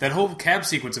 Right, that whole cab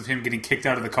sequence of him getting kicked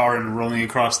out of the car and rolling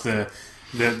across the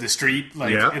street,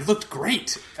 it looked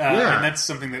great. And that's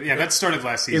something that started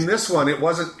last season. In this one, it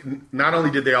wasn't, not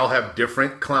only did they all have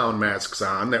different clown masks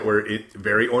on that were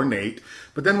very ornate,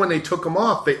 but then when they took them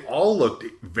off, they all looked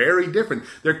very different.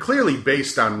 They're clearly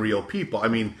based on real people. I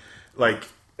mean,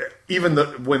 even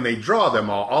when they draw them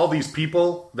all these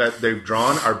people that they've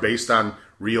drawn are based on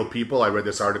real people. I read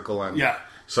this article on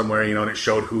somewhere, and it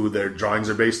showed who their drawings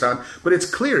are based on. But it's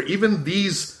clear, even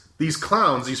these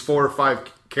clowns, these 4 or 5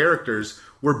 characters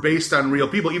were based on real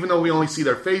people, even though we only see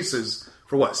their faces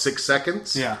for 6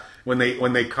 seconds. Yeah. When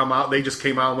they come out, they just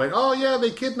came out and went, "Oh yeah, they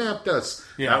kidnapped us."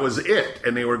 Yeah. That was it,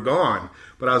 and they were gone.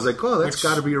 But I was like, "Oh, that's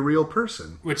got to be a real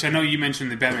person." Which I know you mentioned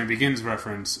the Batman Begins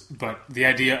reference, but the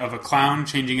idea of a clown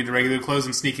changing into regular clothes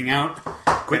and sneaking out,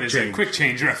 is a quick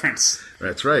change reference.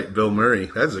 That's right, Bill Murray.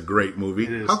 That's a great movie.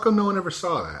 How come no one ever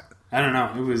saw that? I don't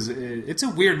know. It's a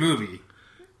weird movie.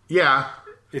 Yeah.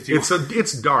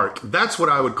 It's dark. That's what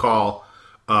I would call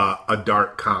a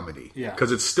dark comedy. Yeah,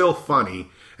 because it's still funny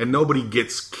and nobody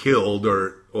gets killed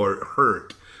or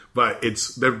hurt. But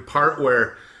it's the part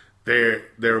where they're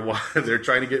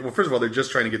trying to get. Well, first of all, they're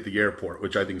just trying to get to the airport,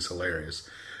 which I think is hilarious.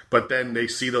 But then they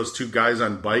see those 2 guys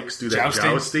on bikes do that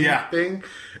jousting thing,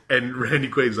 and Randy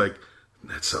Quaid's like,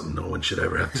 "That's something no one should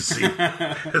ever have to see.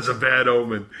 It's a bad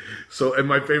omen." So, and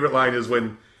my favorite line is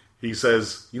when he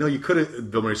says, you could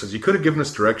have, Bill Murray says, you could have given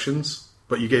us directions,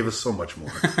 but you gave us so much more.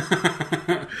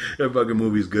 That fucking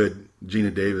movie's good.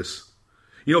 Gina Davis.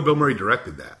 Bill Murray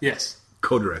directed that. Yes.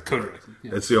 Co-directed.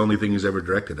 Yeah. That's the only thing he's ever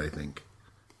directed, I think.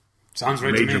 Sounds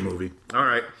right to me. Major movie. All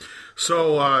right.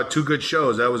 So, 2 good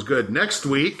shows. That was good. Next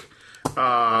week,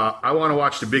 I want to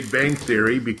watch The Big Bang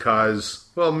Theory because,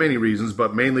 many reasons,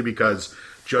 but mainly because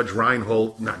Judd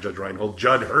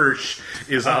Hirsch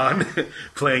is on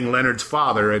playing Leonard's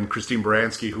father, and Christine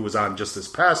Baranski, who was on just this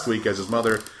past week as his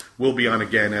mother, will be on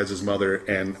again as his mother,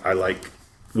 and I like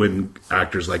when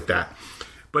actors like that.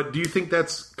 But do you think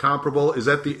that's comparable? Is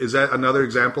that another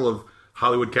example of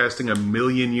Hollywood casting a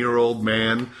 1,000,000-year-old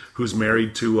man who's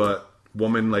married to a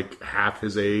woman like half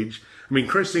his age? I mean,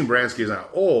 Christine Baranski is not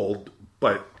old,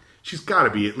 but she's got to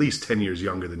be at least 10 years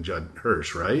younger than Judd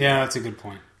Hirsch, right? Yeah, that's a good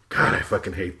point. God, I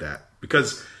fucking hate that.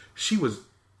 Because she was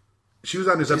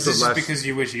on this episode Is this last... because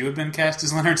you wish you had been cast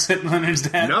as Leonard's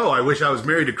dad? No, I wish I was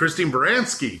married to Christine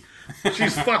Baranski.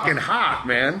 She's fucking hot,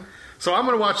 man. So I'm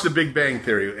going to watch The Big Bang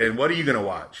Theory. And what are you going to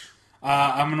watch?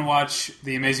 I'm going to watch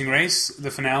The Amazing Race, the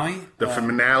finale. The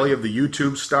finale of the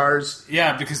YouTube stars?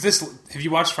 Yeah, because have you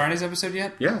watched Friday's episode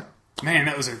yet? Yeah. Man,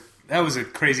 that was a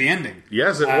crazy ending.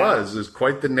 Yes, it was. It was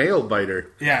quite the nail biter.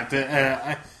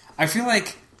 Yeah, I feel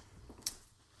like...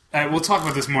 we'll talk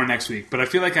about this more next week, but I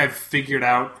feel like I've figured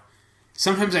out...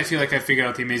 Sometimes I feel like I figured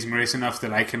out The Amazing Race enough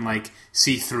that I can, like,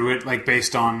 see through it, like,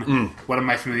 based on what am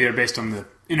I familiar, based on the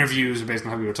interviews, or based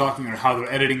on how we were talking, or how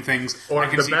they're editing things. Or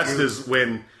the best is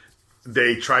when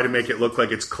they try to make it look like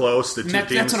it's close, the two teams.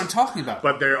 That's what I'm talking about.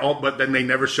 But then they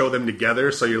never show them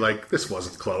together, so you're like, this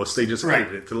wasn't close. They just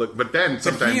edited it to look... But then,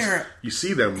 sometimes you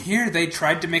see them... Here, they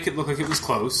tried to make it look like it was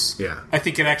close. Yeah. I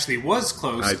think it actually was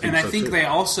close. I think they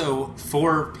also,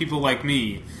 for people like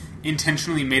me...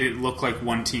 intentionally made it look like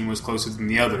one team was closer than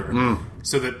the other,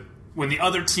 so that when the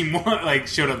other team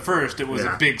showed up first, it was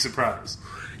a big surprise.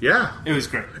 Yeah, it was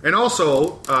great. And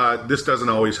also, this doesn't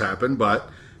always happen, but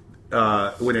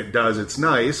when it does, it's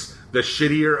nice. The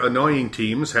shittier, annoying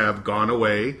teams have gone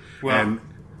away, and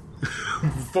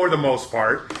for the most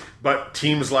part. But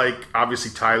teams like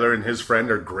obviously Tyler and his friend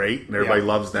are great, and everybody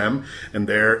loves them, and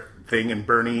they're. And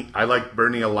Bernie, I like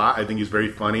Bernie a lot. I think he's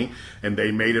very funny, and they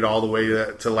made it all the way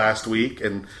to last week.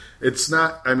 And it's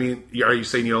not. I mean, are you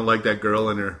saying you don't like that girl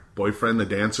and her boyfriend, the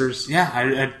dancers?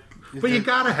 Yeah, but you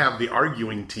gotta have the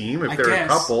arguing team if they're a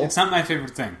couple. It's not my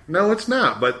favorite thing. No, it's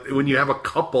not. But when you have a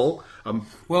couple,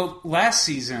 well, last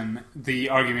season the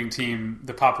arguing team,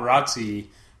 the paparazzi,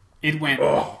 it went.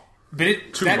 Oh.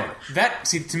 But too much.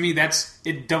 To me,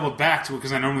 it doubled back to it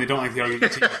because I normally don't like the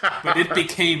argument team. But it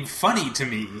became funny to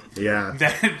me. Yeah.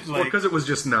 Because it was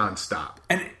just nonstop.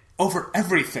 And over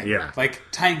everything. Yeah. Like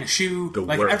tying a shoe,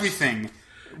 worst. Everything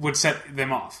would set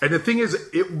them off. And the thing is,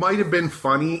 it might have been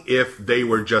funny if they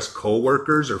were just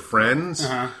co-workers or friends.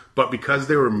 But because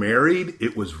they were married,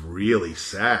 it was really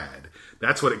sad.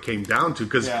 That's what it came down to,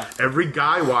 because every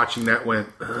guy watching that went,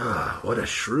 ugh, what a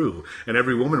shrew. And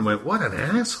every woman went, what an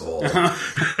asshole.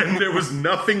 And there was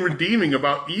nothing redeeming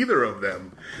about either of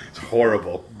them. It's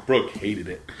horrible. Brooke hated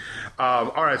it.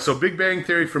 All right, so Big Bang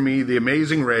Theory for me, The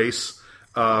Amazing Race.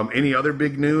 Any other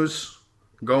big news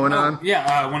going on?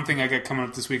 Yeah, one thing I got coming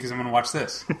up this week is I'm going to watch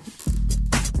this.